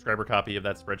find the subscriber copy of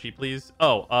that spreadsheet, please?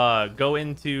 Oh, go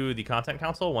into the content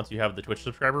console once you have the Twitch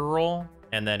subscriber role,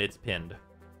 and then it's pinned.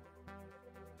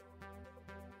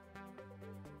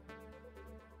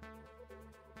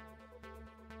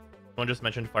 Someone just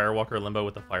mentioned Firewalker Limbo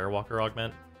with the Firewalker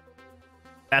augment.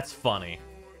 That's funny.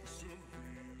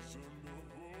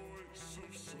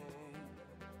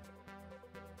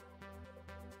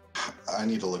 I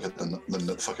need to look at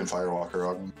the fucking Firewalker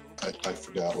augment. I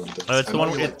forgot what it does. It's the one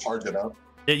where you, like, charge it up.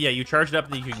 Yeah, you charge it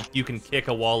up and you can kick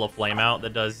a wall of flame out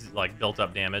that does like built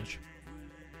up damage.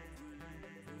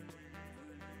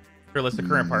 Your list of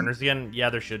current partners again? Yeah,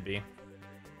 there should be.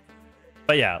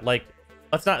 But yeah, like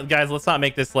let's not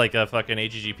make this like a fucking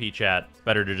AGGP chat. It's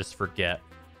better to just forget.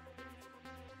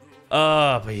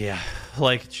 But yeah,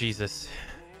 like Jesus.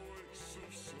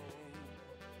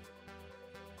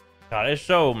 God, it's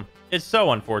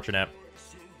so unfortunate.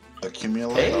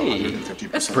 Accumulate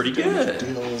 150% that's pretty good.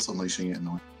 Deals, unleashing it in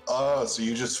the way. Oh, so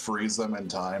you just freeze them in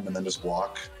time and then just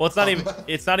walk? Well,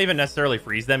 it's not even necessarily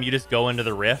freeze them. You just go into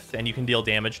the rift and you can deal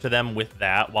damage to them with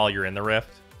that while you're in the rift.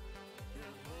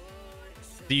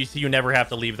 So you never have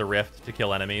to leave the rift to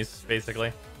kill enemies,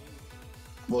 basically.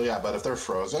 Well, yeah, but if they're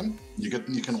frozen, you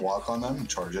can walk on them and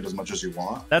charge it as much as you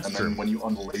want. That's and true. then when you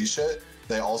unleash it,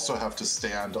 they also have to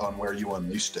stand on where you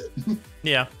unleashed it.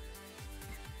 Yeah.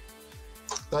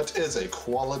 That is a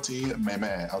quality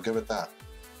meme. I'll give it that.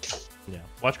 Yeah.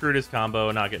 Watch Garuda's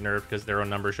combo not get nerfed because their own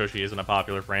number show she isn't a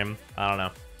popular frame. I don't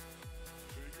know.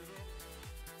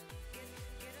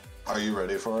 Are you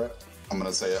ready for it? I'm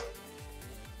gonna say it.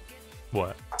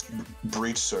 What?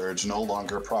 Breach Surge no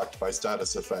longer procced by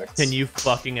status effects. Can you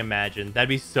fucking imagine? That'd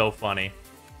be so funny.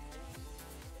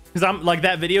 Because I'm like,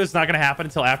 that video is not going to happen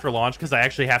until after launch because I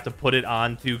actually have to put it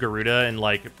onto Garuda and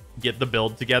like get the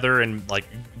build together and like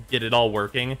get it all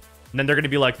working. And then they're going to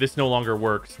be like, this no longer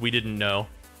works. We didn't know.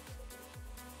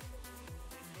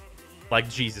 Like,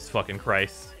 Jesus fucking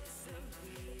Christ.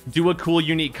 Do a cool,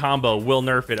 unique combo. We'll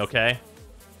nerf it, okay?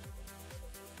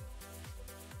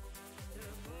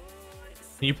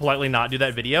 Can you politely not do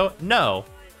that video? No.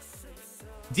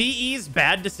 DE's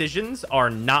bad decisions are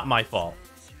not my fault.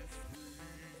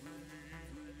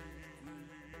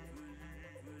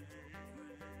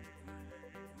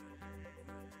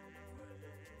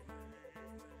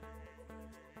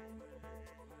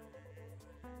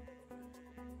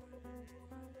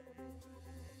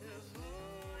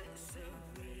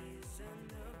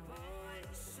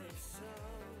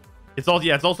 It's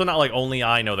also not like only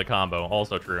I know the combo.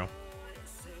 Also true.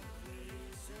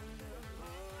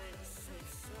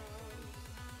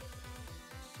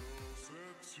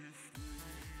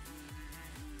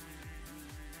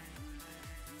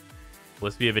 Will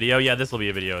this be a video? Yeah, this will be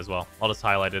a video as well. I'll just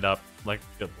highlight it up. Like,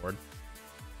 good lord.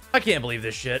 I can't believe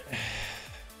this shit.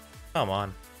 Come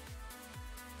on.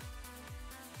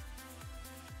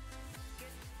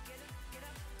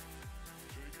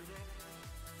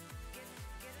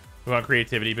 We want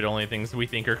creativity, but only things we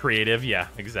think are creative. Yeah,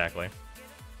 exactly.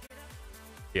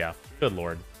 Yeah, good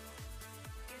lord.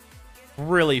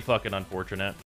 Really fucking unfortunate.